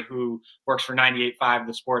Murray, who works for 98.5,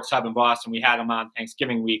 the Sports Hub in Boston. We had him on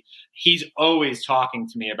Thanksgiving week. He's always talking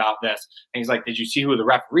to me about this. And he's like, did you see who the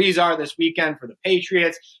referees are this weekend for the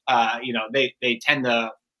Patriots? They tend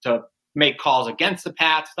to make calls against the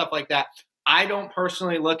Pats, stuff like that. I don't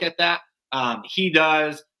personally look at that. He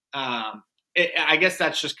does. I guess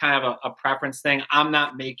that's just kind of a preference thing. I'm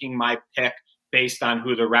not making my pick based on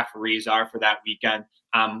who the referees are for that weekend.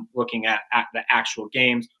 I'm looking at the actual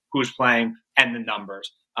games, who's playing, and the numbers.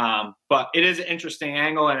 But it is an interesting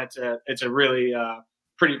angle, and it's a really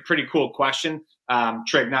pretty cool question.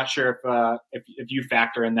 Trig, not sure if you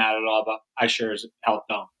factor in that at all, but I sure as hell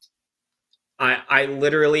don't. I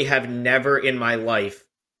literally have never in my life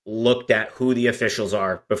looked at who the officials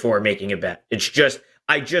are before making a bet. It's just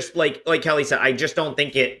like Kelly said, I just don't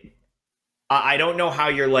think it. I don't know how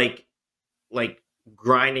you're like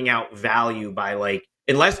grinding out value by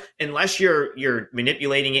unless you're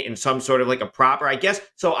manipulating it in some sort of a proper, I guess.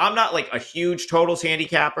 So I'm not a huge totals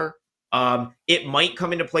handicapper. It might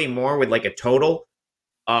come into play more with a total.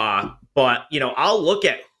 But I'll look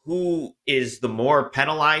at who is the more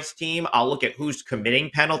penalized team. I'll look at who's committing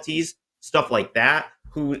penalties, stuff like that.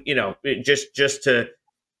 Who, just to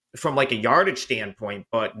from a yardage standpoint.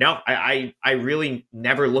 But no, I really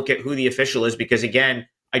never look at who the official is because again,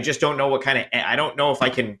 I just don't know what kind of, I don't know if I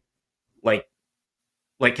can, like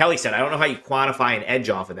Kelly said, I don't know how you quantify an edge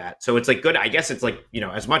off of that. So it's good. I guess it's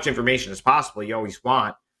as much information as possible you always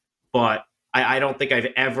want, but I don't think I've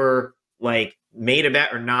ever made a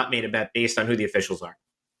bet or not made a bet based on who the officials are.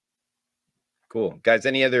 Cool. Guys,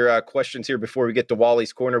 any other questions here before we get to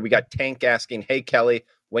Wally's Corner? We got Tank asking, hey, Kelly,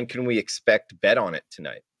 when can we expect Bet on It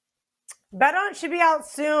tonight? Bet on It should be out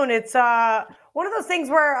soon. It's one of those things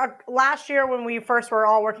where last year when we first were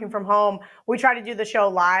all working from home, we tried to do the show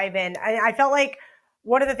live. And I felt like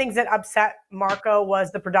one of the things that upset Marco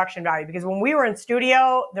was the production value. Because when we were in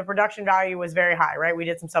studio, the production value was very high, right? We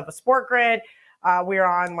did some stuff with Sport Grid. We were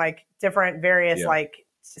on different various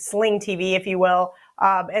Sling TV, if you will.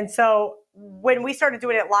 And so when we started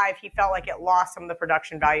doing it live, he felt like it lost some of the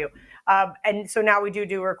production value. And so now we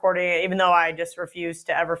do recording, even though I just refuse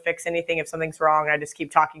to ever fix anything. If something's wrong, I just keep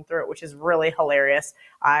talking through it, which is really hilarious.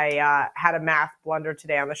 I had a math blunder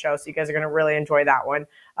today on the show, so you guys are going to really enjoy that one.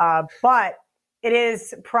 But it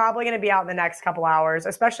is probably going to be out in the next couple hours,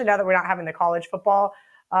 especially now that we're not having the college football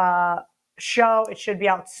show. It should be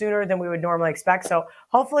out sooner than we would normally expect. So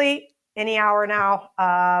hopefully any hour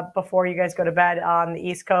now before you guys go to bed on the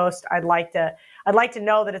East Coast. I'd like to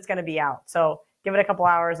know that it's going to be out. So give it a couple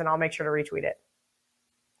hours and I'll make sure to retweet it.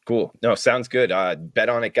 Cool. No, sounds good. Bet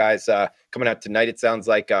on it, guys. Coming out tonight. It sounds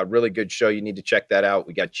like a really good show. You need to check that out.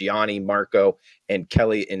 We got Gianni, Marco, and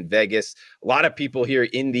Kelly in Vegas. A lot of people here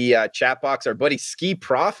in the chat box. Our buddy Ski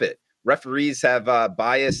Profit. Referees have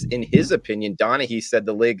bias in his opinion. Donahue said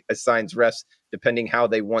the league assigns refs depending how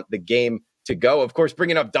they want the game to go. Of course,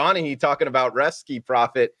 bringing up Donahue, talking about refs, Ski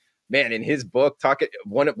Profit. Man, in his book,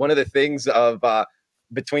 one of the things of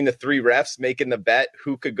between the three refs making the bet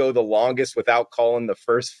who could go the longest without calling the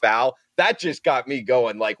first foul. That just got me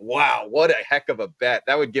going wow, what a heck of a bet.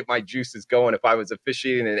 That would get my juices going if I was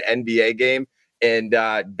officiating an NBA game and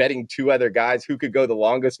betting two other guys who could go the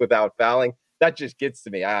longest without fouling. That just gets to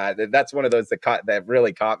me. That's one of those that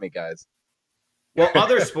really caught me, guys. Well,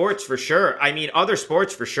 other sports for sure. I mean, other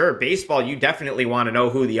sports for sure. Baseball, you definitely want to know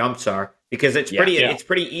who the umps are because it's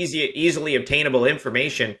pretty easily obtainable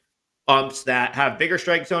information. Umps that have bigger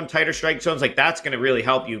strike zone, tighter strike zones, that's going to really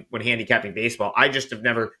help you when handicapping baseball. I just have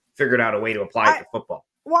never figured out a way to apply it to football.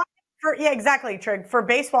 Well, exactly, Trig. For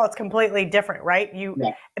baseball, it's completely different, right? You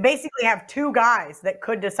basically have two guys that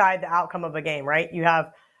could decide the outcome of a game, right? You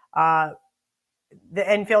have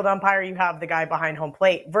the infield umpire, you have the guy behind home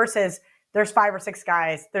plate, versus there's 5 or 6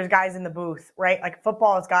 guys. There's guys in the booth, right? Like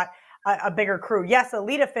football has got a bigger crew. Yes, a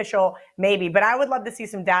lead official maybe, but I would love to see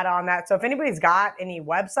some data on that. So if anybody's got any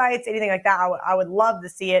websites, anything like that, I would love to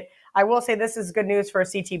see it. I will say this is good news for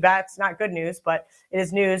CT Bets. Not good news, but it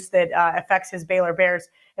is news that affects his Baylor Bears.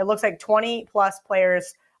 It looks like 20-plus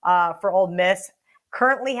players for Ole Miss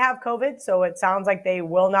currently have COVID, so it sounds like they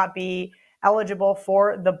will not be eligible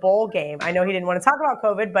for the bowl game. I know he didn't want to talk about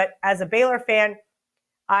COVID, but as a Baylor fan,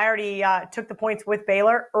 I already took the points with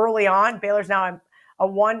Baylor early on. Baylor's now a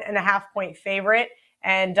 1.5-point favorite,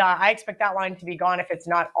 and I expect that line to be gone if it's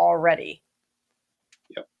not already.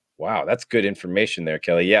 Yep. Wow, that's good information there,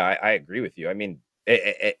 Kelly. Yeah, I agree with you. I mean,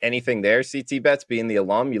 anything there, CT Bets, being the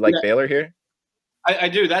alum, you like Baylor here? I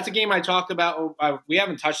do. That's a game I talked about. We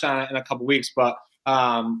haven't touched on it in a couple weeks, but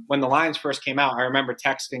when the lines first came out, I remember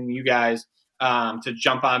texting you guys to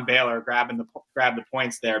jump on Baylor, grab the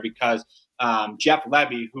points there, because Jeff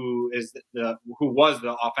Lebby, who was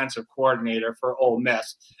the offensive coordinator for Ole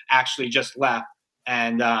Miss, actually just left,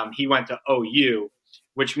 and he went to OU,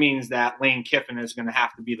 which means that Lane Kiffin is going to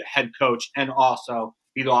have to be the head coach and also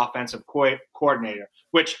be the offensive coordinator,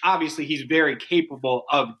 which obviously he's very capable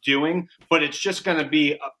of doing, but it's just going to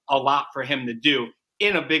be a lot for him to do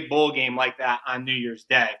in a big bowl game like that on New Year's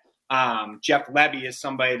Day. Jeff Lebby is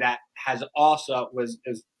somebody that has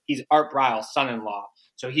he's Art Briles' son-in-law.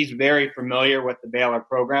 So he's very familiar with the Baylor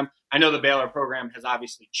program. I know the Baylor program has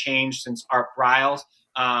obviously changed since Art Briles,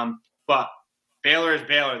 but Baylor is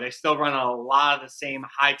Baylor. They still run a lot of the same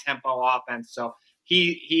high-tempo offense. So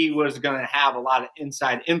he was going to have a lot of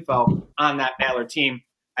inside info on that Baylor team.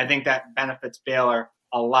 I think that benefits Baylor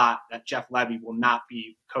a lot, that Jeff Lebby will not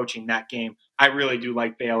be coaching that game. I really do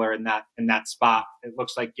like Baylor in that spot. It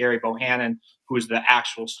looks like Gary Bohannon, who is the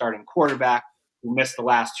actual starting quarterback, who missed the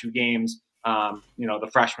last 2 games. The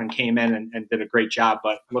freshman came in and did a great job,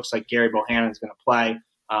 but it looks like Gary Bohannon is going to play.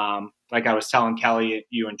 Like I was telling Kelly,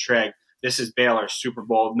 you and Trig, this is Baylor's Super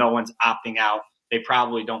Bowl. No one's opting out. They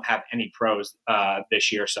probably don't have any pros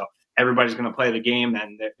this year, so everybody's going to play the game,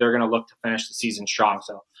 and they're going to look to finish the season strong.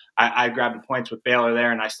 So I grabbed the points with Baylor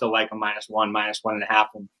there, and I still like a -1, -1.5,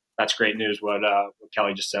 and that's great news what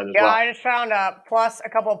Kelly just said as well. Yeah, I just found a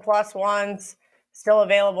couple of +1s still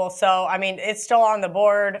available. So, I mean, it's still on the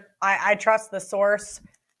board. I trust the source.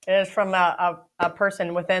 It is from a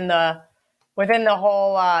person within the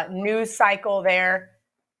whole news cycle there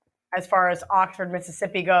as far as Oxford,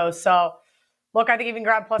 Mississippi goes. So, look, I think you can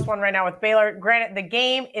grab +1 right now with Baylor. Granted, the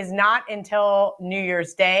game is not until New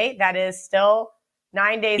Year's Day. That is still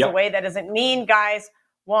 9 days away. That doesn't mean guys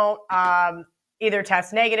won't either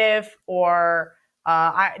test negative or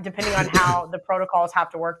depending on how the protocols have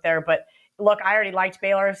to work there. But look, I already liked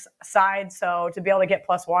Baylor's side, so to be able to get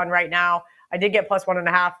 +1 right now, I did get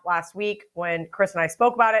 +1.5 last week when Chris and I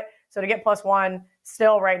spoke about it. So to get +1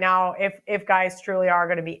 still right now, if guys truly are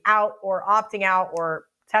going to be out or opting out or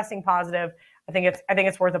testing positive, I think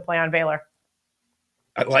it's worth a play on Baylor.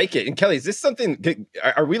 I like it. And Kelly, is this something?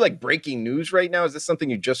 Are we like breaking news right now? Is this something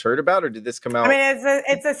you just heard about, or did this come out? I mean,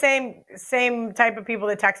 it's the same type of people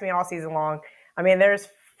that text me all season long. I mean, there's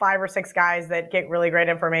 5 or 6 guys that get really great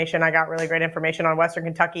information. I got really great information on Western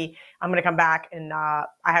Kentucky. I'm going to come back and I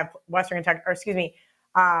have Western Michigan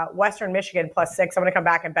 +6. I'm going to come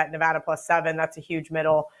back and bet Nevada +7. That's a huge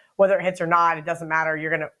middle. Whether it hits or not, it doesn't matter.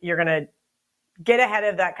 You're gonna get ahead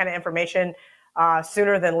of that kind of information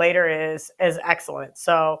sooner than later is excellent.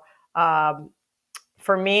 So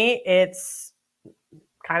for me, it's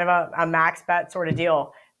kind of a max bet sort of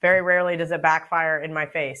deal. Very rarely does it backfire in my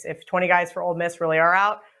face. If 20 guys for Ole Miss really are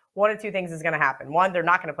out, 1 of 2 things is going to happen. 1, they're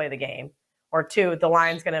not going to play the game, or 2, the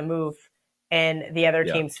line's going to move in the other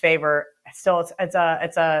team's favor. Still, it's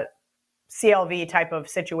a CLV type of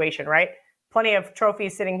situation, right? Plenty of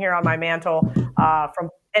trophies sitting here on my mantle from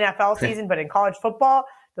NFL season, but in college football,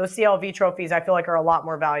 those CLV trophies I feel like are a lot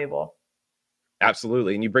more valuable.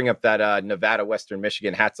 Absolutely. And you bring up that Nevada, Western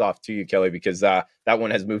Michigan. Hats off to you, Kelly, because that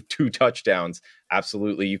one has moved 2 touchdowns.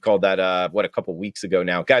 Absolutely. You called that, a couple weeks ago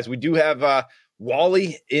now. Guys, we do have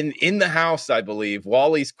Wally in the house, I believe.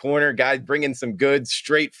 Wally's Corner, guys, bringing some goods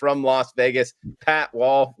straight from Las Vegas. Pat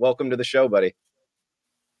Wall, welcome to the show, buddy.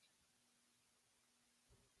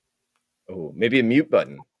 Oh, maybe a mute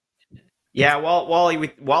button. Yeah,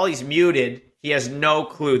 Wally's muted. He has no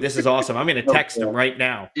clue. This is awesome. I'm going to text him right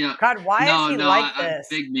now. Yeah. God, why is he like this?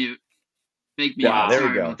 Big mute. Big mute. Wow, there we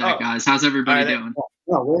Sorry go. about that, guys. How's everybody doing?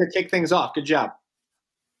 Well, we're going to kick things off. Good job.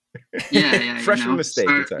 Yeah. Freshman mistake.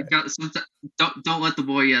 It's all right. Don't let the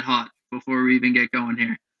boy get hot before we even get going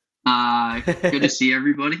here. Good to see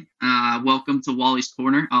everybody. Welcome to Wally's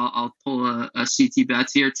Corner. I'll pull a CT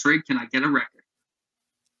Bets here. Trig, can I get a record?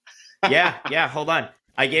 Yeah. Hold on.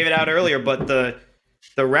 I gave it out earlier, but the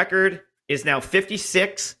record is now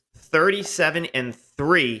 56, 37, and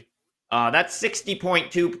 3. That's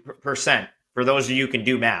 60.2% for those of you who can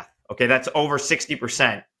do math. Okay, that's over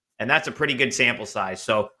 60%, and that's a pretty good sample size.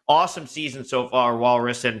 So awesome season so far,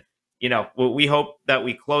 Walrus, and we hope that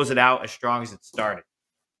we close it out as strong as it started.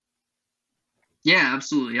 Yeah,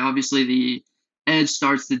 absolutely. Obviously, the edge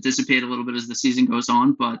starts to dissipate a little bit as the season goes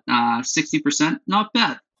on, but 60%, not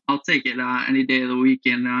bad. I'll take it any day of the week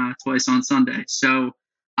and twice on Sunday. So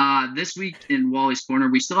this week in Wally's Corner,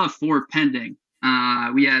 we still have 4 pending.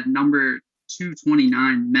 We had number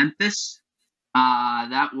 229, Memphis.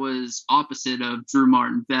 That was opposite of Drew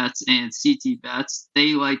Martin Bets and CT Bets.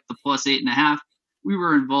 They liked the plus 8.5. We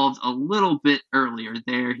were involved a little bit earlier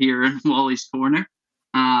there here in Wally's Corner.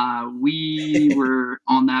 We were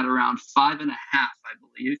on that around 5.5, I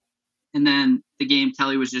believe. And then the game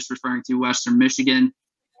Kelly was just referring to, Western Michigan.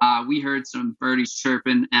 We heard some birdies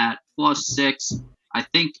chirping at plus 6. I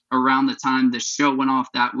think around the time the show went off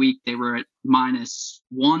that week, they were at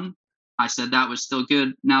 -1. I said that was still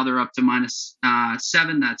good. Now they're up to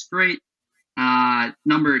 -7. That's great.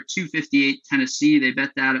 Number 258, Tennessee, they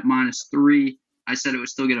bet that at -3. I said it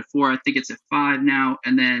was still good at 4. I think it's at 5 now.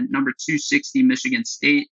 And then number 260, Michigan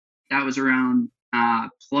State, that was around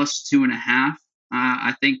plus 2.5.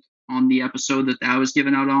 I think on the episode that was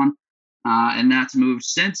given out on. And that's moved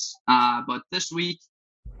since. But this week,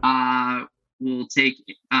 we'll take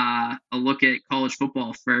a look at college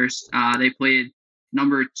football first. They played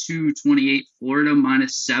number 228, Florida,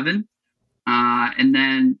 -7. And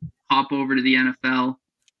then hop over to the NFL.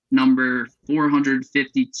 Number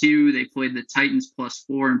 452, they played the Titans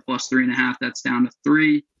 +4 and +3.5. That's down to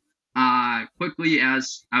 3. Quickly,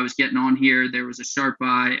 as I was getting on here, there was a sharp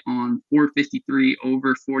buy on 453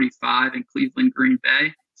 over 45 in Cleveland, Green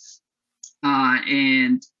Bay.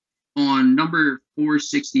 And on number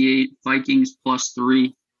 468, Vikings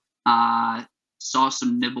 +3, saw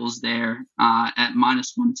some nibbles there at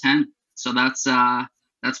 -110. So that's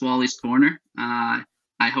Wally's Corner.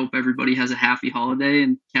 I hope everybody has a happy holiday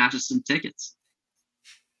and cashes some tickets.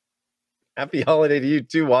 Happy holiday to you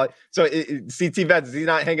too, Wally. So CT Bets, is he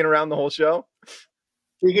not hanging around the whole show?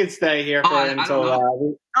 We could stay here until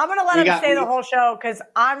I'm going to let him stay the whole show because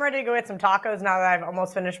I'm ready to go get some tacos now that I've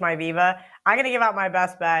almost finished my Viva. I'm going to give out my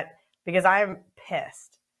best bet because I'm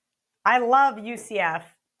pissed. I love UCF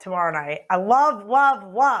tomorrow night. I love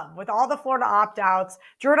with all the Florida opt-outs.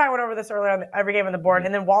 Drew and I went over this earlier on every game on the board,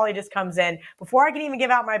 and then Wally just comes in before I can even give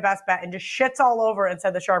out my best bet and just shits all over and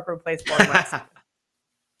said the Sharp Root plays Florida.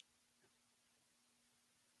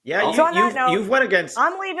 Yeah, so on that note, you've went against.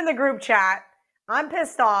 I'm leaving the group chat. I'm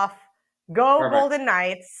pissed off. Go Perfect. Golden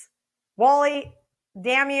Knights. Wally,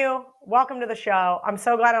 damn you. Welcome to the show. I'm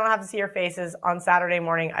so glad I don't have to see your faces on Saturday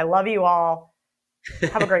morning. I love you all.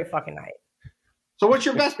 Have a great fucking night. So what's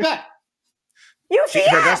your best bet? UCF.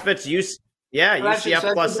 Her best bet's UCF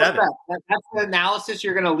 +7. That's the analysis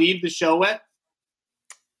you're going to leave the show with?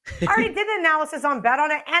 I already did the analysis on Bet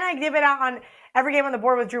On It, and I give it out on every game on the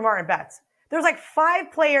board with Drew Martin Bets. There's like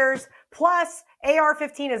 5 players, plus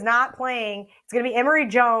AR-15 is not playing. It's going to be Emory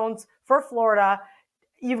Jones for Florida.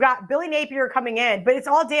 You've got Billy Napier coming in, but it's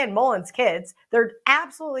all Dan Mullen's kids. They're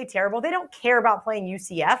absolutely terrible. They don't care about playing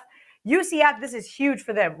UCF. UCF, this is huge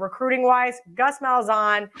for them. Recruiting-wise, Gus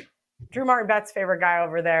Malzahn, Drew Martin Betts' favorite guy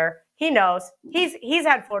over there. He knows. He's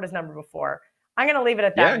had Florida's number before. I'm going to leave it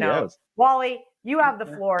at that note. Wally, you have the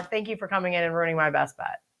floor. Thank you for coming in and ruining my best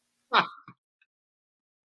bet.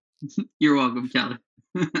 You're welcome, Kelly.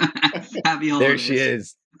 Happy holidays. There she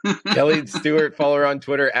is. Kelly Stewart, follow her on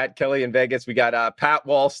Twitter at Kelly in Vegas. We got Pat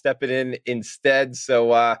Wall stepping in instead.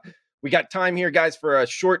 So we got time here, guys, for a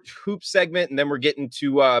short hoop segment, and then we're getting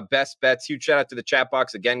to best bets. Huge shout out to the chat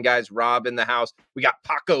box again, guys. Rob in the house. We got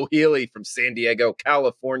Paco Healy from San Diego,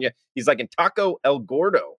 California. He's like in Taco El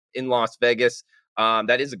Gordo in Las Vegas.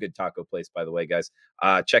 That is a good taco place, by the way, guys.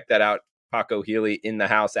 Check that out. Paco Healy in the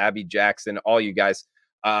house. Abby Jackson, all you guys.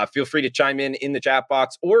 Feel free to chime in the chat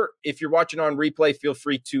box, or if you're watching on replay, feel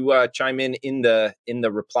free to chime in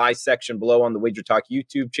the reply section below on the Wager Talk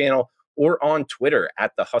YouTube channel or on Twitter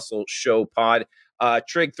at the Hustle Show Pod.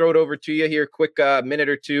 Trig, throw it over to you here. Quick minute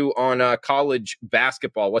or two on college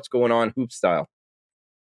basketball. What's going on hoop style?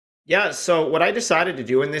 Yeah, so what I decided to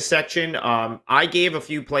do in this section, I gave a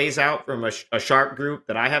few plays out from a sharp group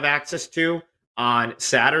that I have access to on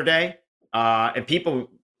Saturday, and people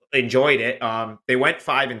enjoyed it. They went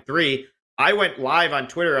 5-3. I went live on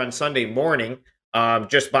Twitter on Sunday morning,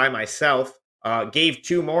 just by myself. Gave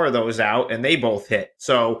 2 more of those out, and they both hit.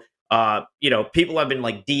 So, people have been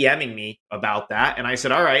like DMing me about that, and I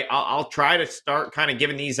said, all right, I'll try to start kind of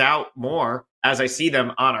giving these out more as I see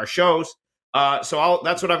them on our shows. That's what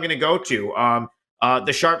I'm going to go to.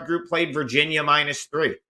 The Sharp Group played Virginia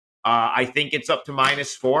 -3. I think it's up to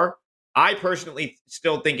 -4. I personally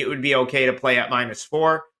still think it would be okay to play at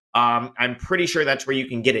 -4. I'm pretty sure that's where you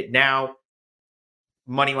can get it now.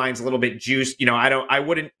 Money line's a little bit juiced. I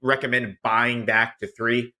wouldn't recommend buying back to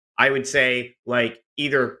 3. I would say like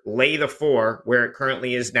either lay the 4 where it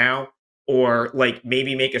currently is now, or like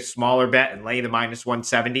maybe make a smaller bet and lay the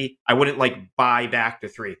 -170. I wouldn't like buy back to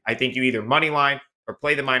 3. I think you either money line or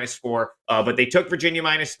play the -4. But they took Virginia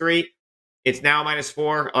 -3. It's now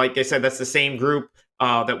 -4. Like I said, that's the same group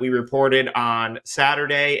that we reported on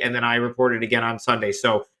Saturday, and then I reported again on Sunday.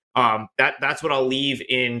 So that's what I'll leave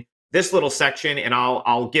in this little section, and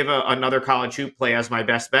I'll give another college hoop play as my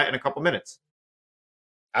best bet in a couple minutes.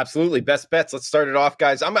 Absolutely. Best bets. Let's start it off,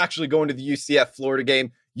 guys. I'm actually going to the UCF Florida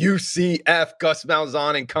game. UCF, Gus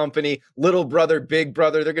Malzahn and company, little brother, big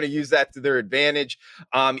brother. They're going to use that to their advantage.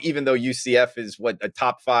 Even though UCF is a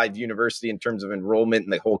top 5 university in terms of enrollment in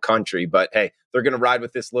the whole country. But hey, they're going to ride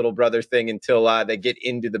with this little brother thing until they get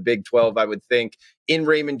into the Big 12, I would think. In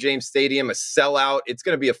Raymond James Stadium, a sellout. It's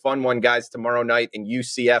going to be a fun one, guys, tomorrow night in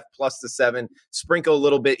UCF +7. Sprinkle a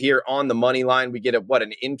little bit here on the money line. We get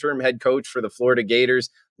an interim head coach for the Florida Gators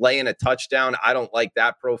laying a touchdown. I don't like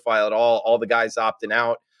that profile at all. All the guys opting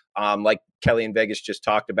out. Like Kelly and Vegas just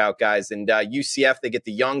talked about, guys. And UCF, they get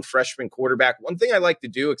the young freshman quarterback. One thing I like to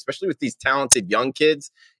do, especially with these talented young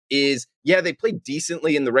kids, is, they play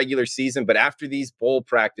decently in the regular season, but after these bowl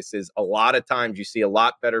practices, a lot of times you see a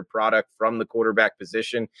lot better product from the quarterback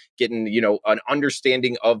position, getting, an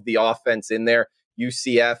understanding of the offense in there.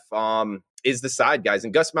 UCF is the side, guys.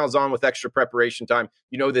 And Gus Malzahn with extra preparation time,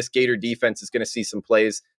 this Gator defense is going to see some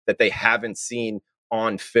plays that they haven't seen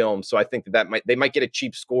on film. So I think they might get a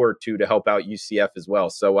cheap score or 2 to help out UCF as well.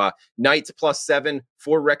 So Knights +7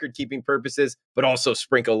 for record keeping purposes, but also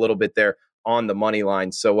sprinkle a little bit there on the money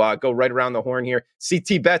line. So go right around the horn here.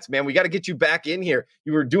 CT Bets, man, we got to get you back in here.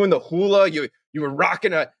 You were doing the hula. You were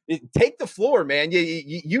rocking take the floor, man.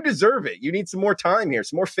 You deserve it. You need some more time here,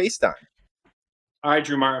 some more FaceTime. All right,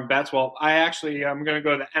 Drew Martin Bets. Well, I'm going to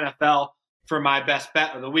go to the NFL for my best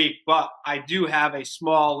bet of the week, but I do have a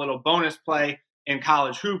small little bonus play in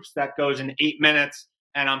college hoops that goes in 8 minutes.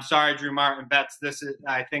 And I'm sorry, Drew Martin Bets.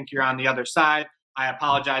 I think you're on the other side. I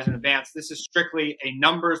apologize in advance. This is strictly a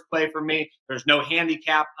numbers play for me. There's no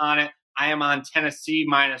handicap on it. I am on Tennessee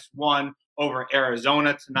 -1 over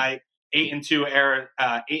Arizona tonight.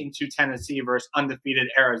 8-2 Tennessee versus undefeated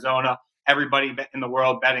Arizona. Everybody in the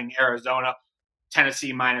world betting Arizona.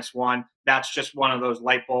 Tennessee -1. That's just one of those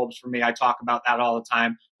light bulbs for me. I talk about that all the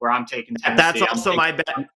time where I'm taking Tennessee. That's also my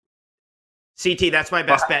bet. CT, that's my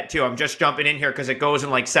best bet too. I'm just jumping in here because it goes in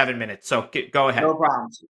like 7 minutes. So go ahead. No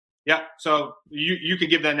problem. Yep. So you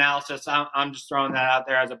could give the analysis. I'm just throwing that out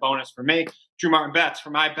there as a bonus for me. Drew Martin Bets.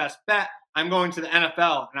 For my best bet, I'm going to the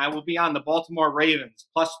NFL, and I will be on the Baltimore Ravens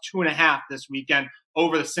 +2.5 this weekend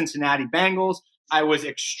over the Cincinnati Bengals. I was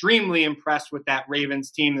extremely impressed with that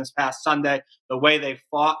Ravens team this past Sunday, the way they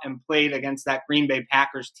fought and played against that Green Bay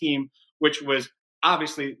Packers team, which was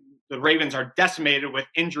obviously the Ravens are decimated with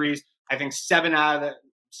injuries. I think 7 out of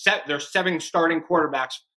their 7 starting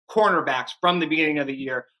cornerbacks from the beginning of the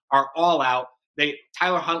year are all out.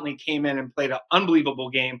 Tyler Huntley came in and played an unbelievable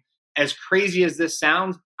game. As crazy as this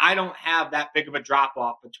sounds, I don't have that big of a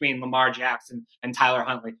drop-off between Lamar Jackson and Tyler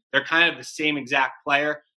Huntley. They're kind of the same exact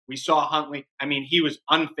player. We saw Huntley. I mean, he was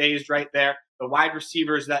unfazed right there. The wide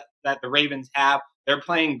receivers that the Ravens have, they're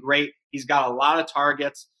playing great. He's got a lot of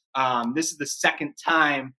targets. This is the second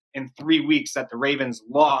time in 3 weeks that the Ravens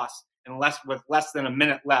lost, and with less than a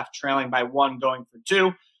minute left, trailing by 1, going for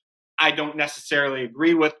 2. I don't necessarily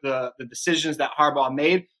agree with the decisions that Harbaugh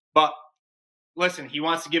made, but listen, he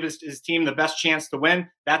wants to give his team the best chance to win.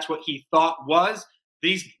 That's what he thought was.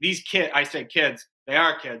 These kids, I say kids, they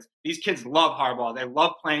are kids. These kids love Harbaugh. They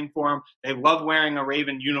love playing for him. They love wearing a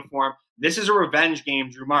Raven uniform. This is a revenge game,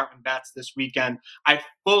 Drew Martin Bets, this weekend. I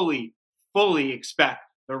fully expect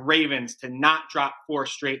the Ravens to not drop 4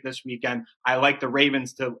 straight this weekend. I like the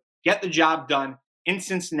Ravens to get the job done in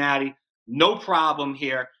Cincinnati. No problem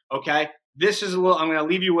here, okay? I'm going to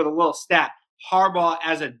leave you with a little stat. Harbaugh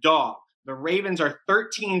as a dog. The Ravens are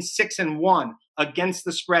 13-6-1 against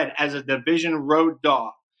the spread as a division road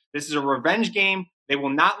dog. This is a revenge game. They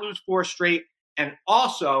will not lose 4 straight. And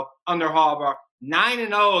also, under Harbaugh,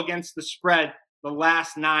 9-0 against the spread the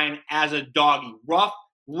last 9 as a doggy. Rough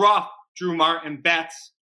Drew Martin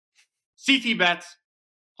bets. CT bets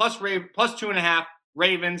plus 2.5.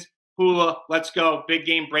 Ravens, Hula, let's go. Big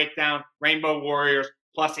game breakdown. Rainbow Warriors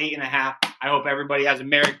plus 8.5. I hope everybody has a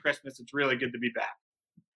Merry Christmas. It's really good to be back.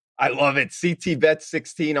 I love it. CT Bet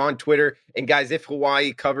 16 on Twitter. And guys, if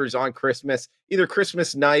Hawaii covers on Christmas, either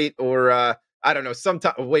Christmas night or I don't know,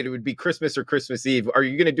 sometime. Wait, it would be Christmas or Christmas Eve. Are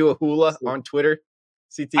you going to do a hula on Twitter?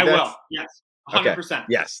 CT I Bets? will. Yes. 100%. Okay.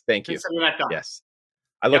 Yes. Thank you. Consider that done. Yes.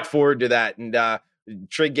 I look forward to that. And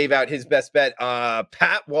Trig gave out his best bet.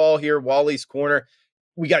 Pat Wall here, Wally's Corner.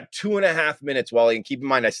 We got 2.5 minutes, Wally. And keep in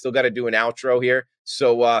mind, I still got to do an outro here.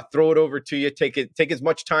 So throw it over to you. Take as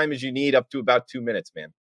much time as you need, up to about 2 minutes,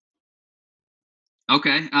 man.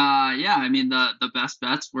 Okay. Yeah. I mean, the best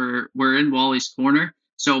bets we're in Wally's Corner.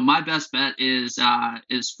 So my best bet is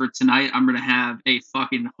for tonight. I'm gonna have a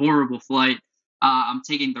fucking horrible flight. I'm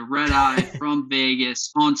taking the red eye from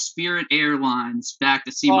Vegas on Spirit Airlines back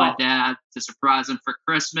to see my dad to surprise him for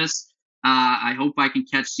Christmas. I hope I can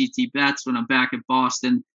catch CT Bets when I'm back in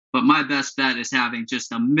Boston. But my best bet is having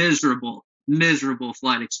just a miserable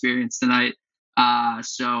flight experience tonight.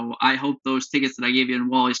 So I hope those tickets that I gave you in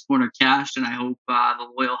Wally's Corner cashed, and I hope the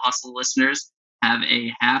Loyal Hustle listeners have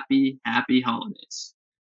a happy holidays.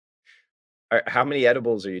 All right, how many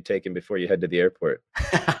edibles are you taking before you head to the airport?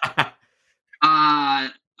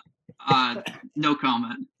 No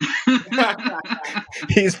comment.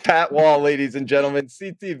 He's Pat Wall, ladies and gentlemen.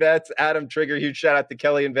 CT Bets, Adam Trigger. Huge shout out to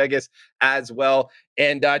Kelly in Vegas as well.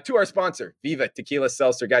 And to our sponsor, Viva Tequila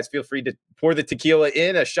Seltzer. Guys, feel free to pour the tequila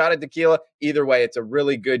in, a shot of tequila. Either way, it's a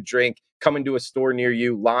really good drink. Coming to a store near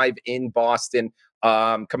you, live in Boston.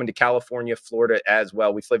 Coming to California, Florida as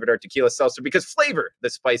well. We flavored our tequila seltzer because flavor, the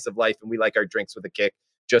spice of life, and we like our drinks with a kick,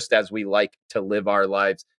 just as we like to live our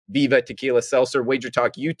lives. Viva Tequila Seltzer, Wager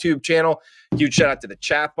Talk YouTube channel. Huge shout out to the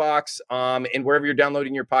chat box and wherever you're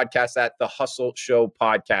downloading your podcast at the Hustle Show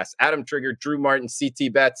Podcast. Adam Trigger, Drew Martin,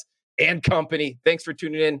 CT Bets, and company. Thanks for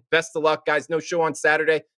tuning in. Best of luck, guys. No show on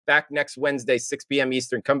Saturday. Back next Wednesday, 6 p.m.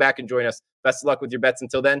 Eastern. Come back and join us. Best of luck with your bets.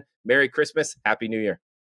 Until then, Merry Christmas. Happy New Year.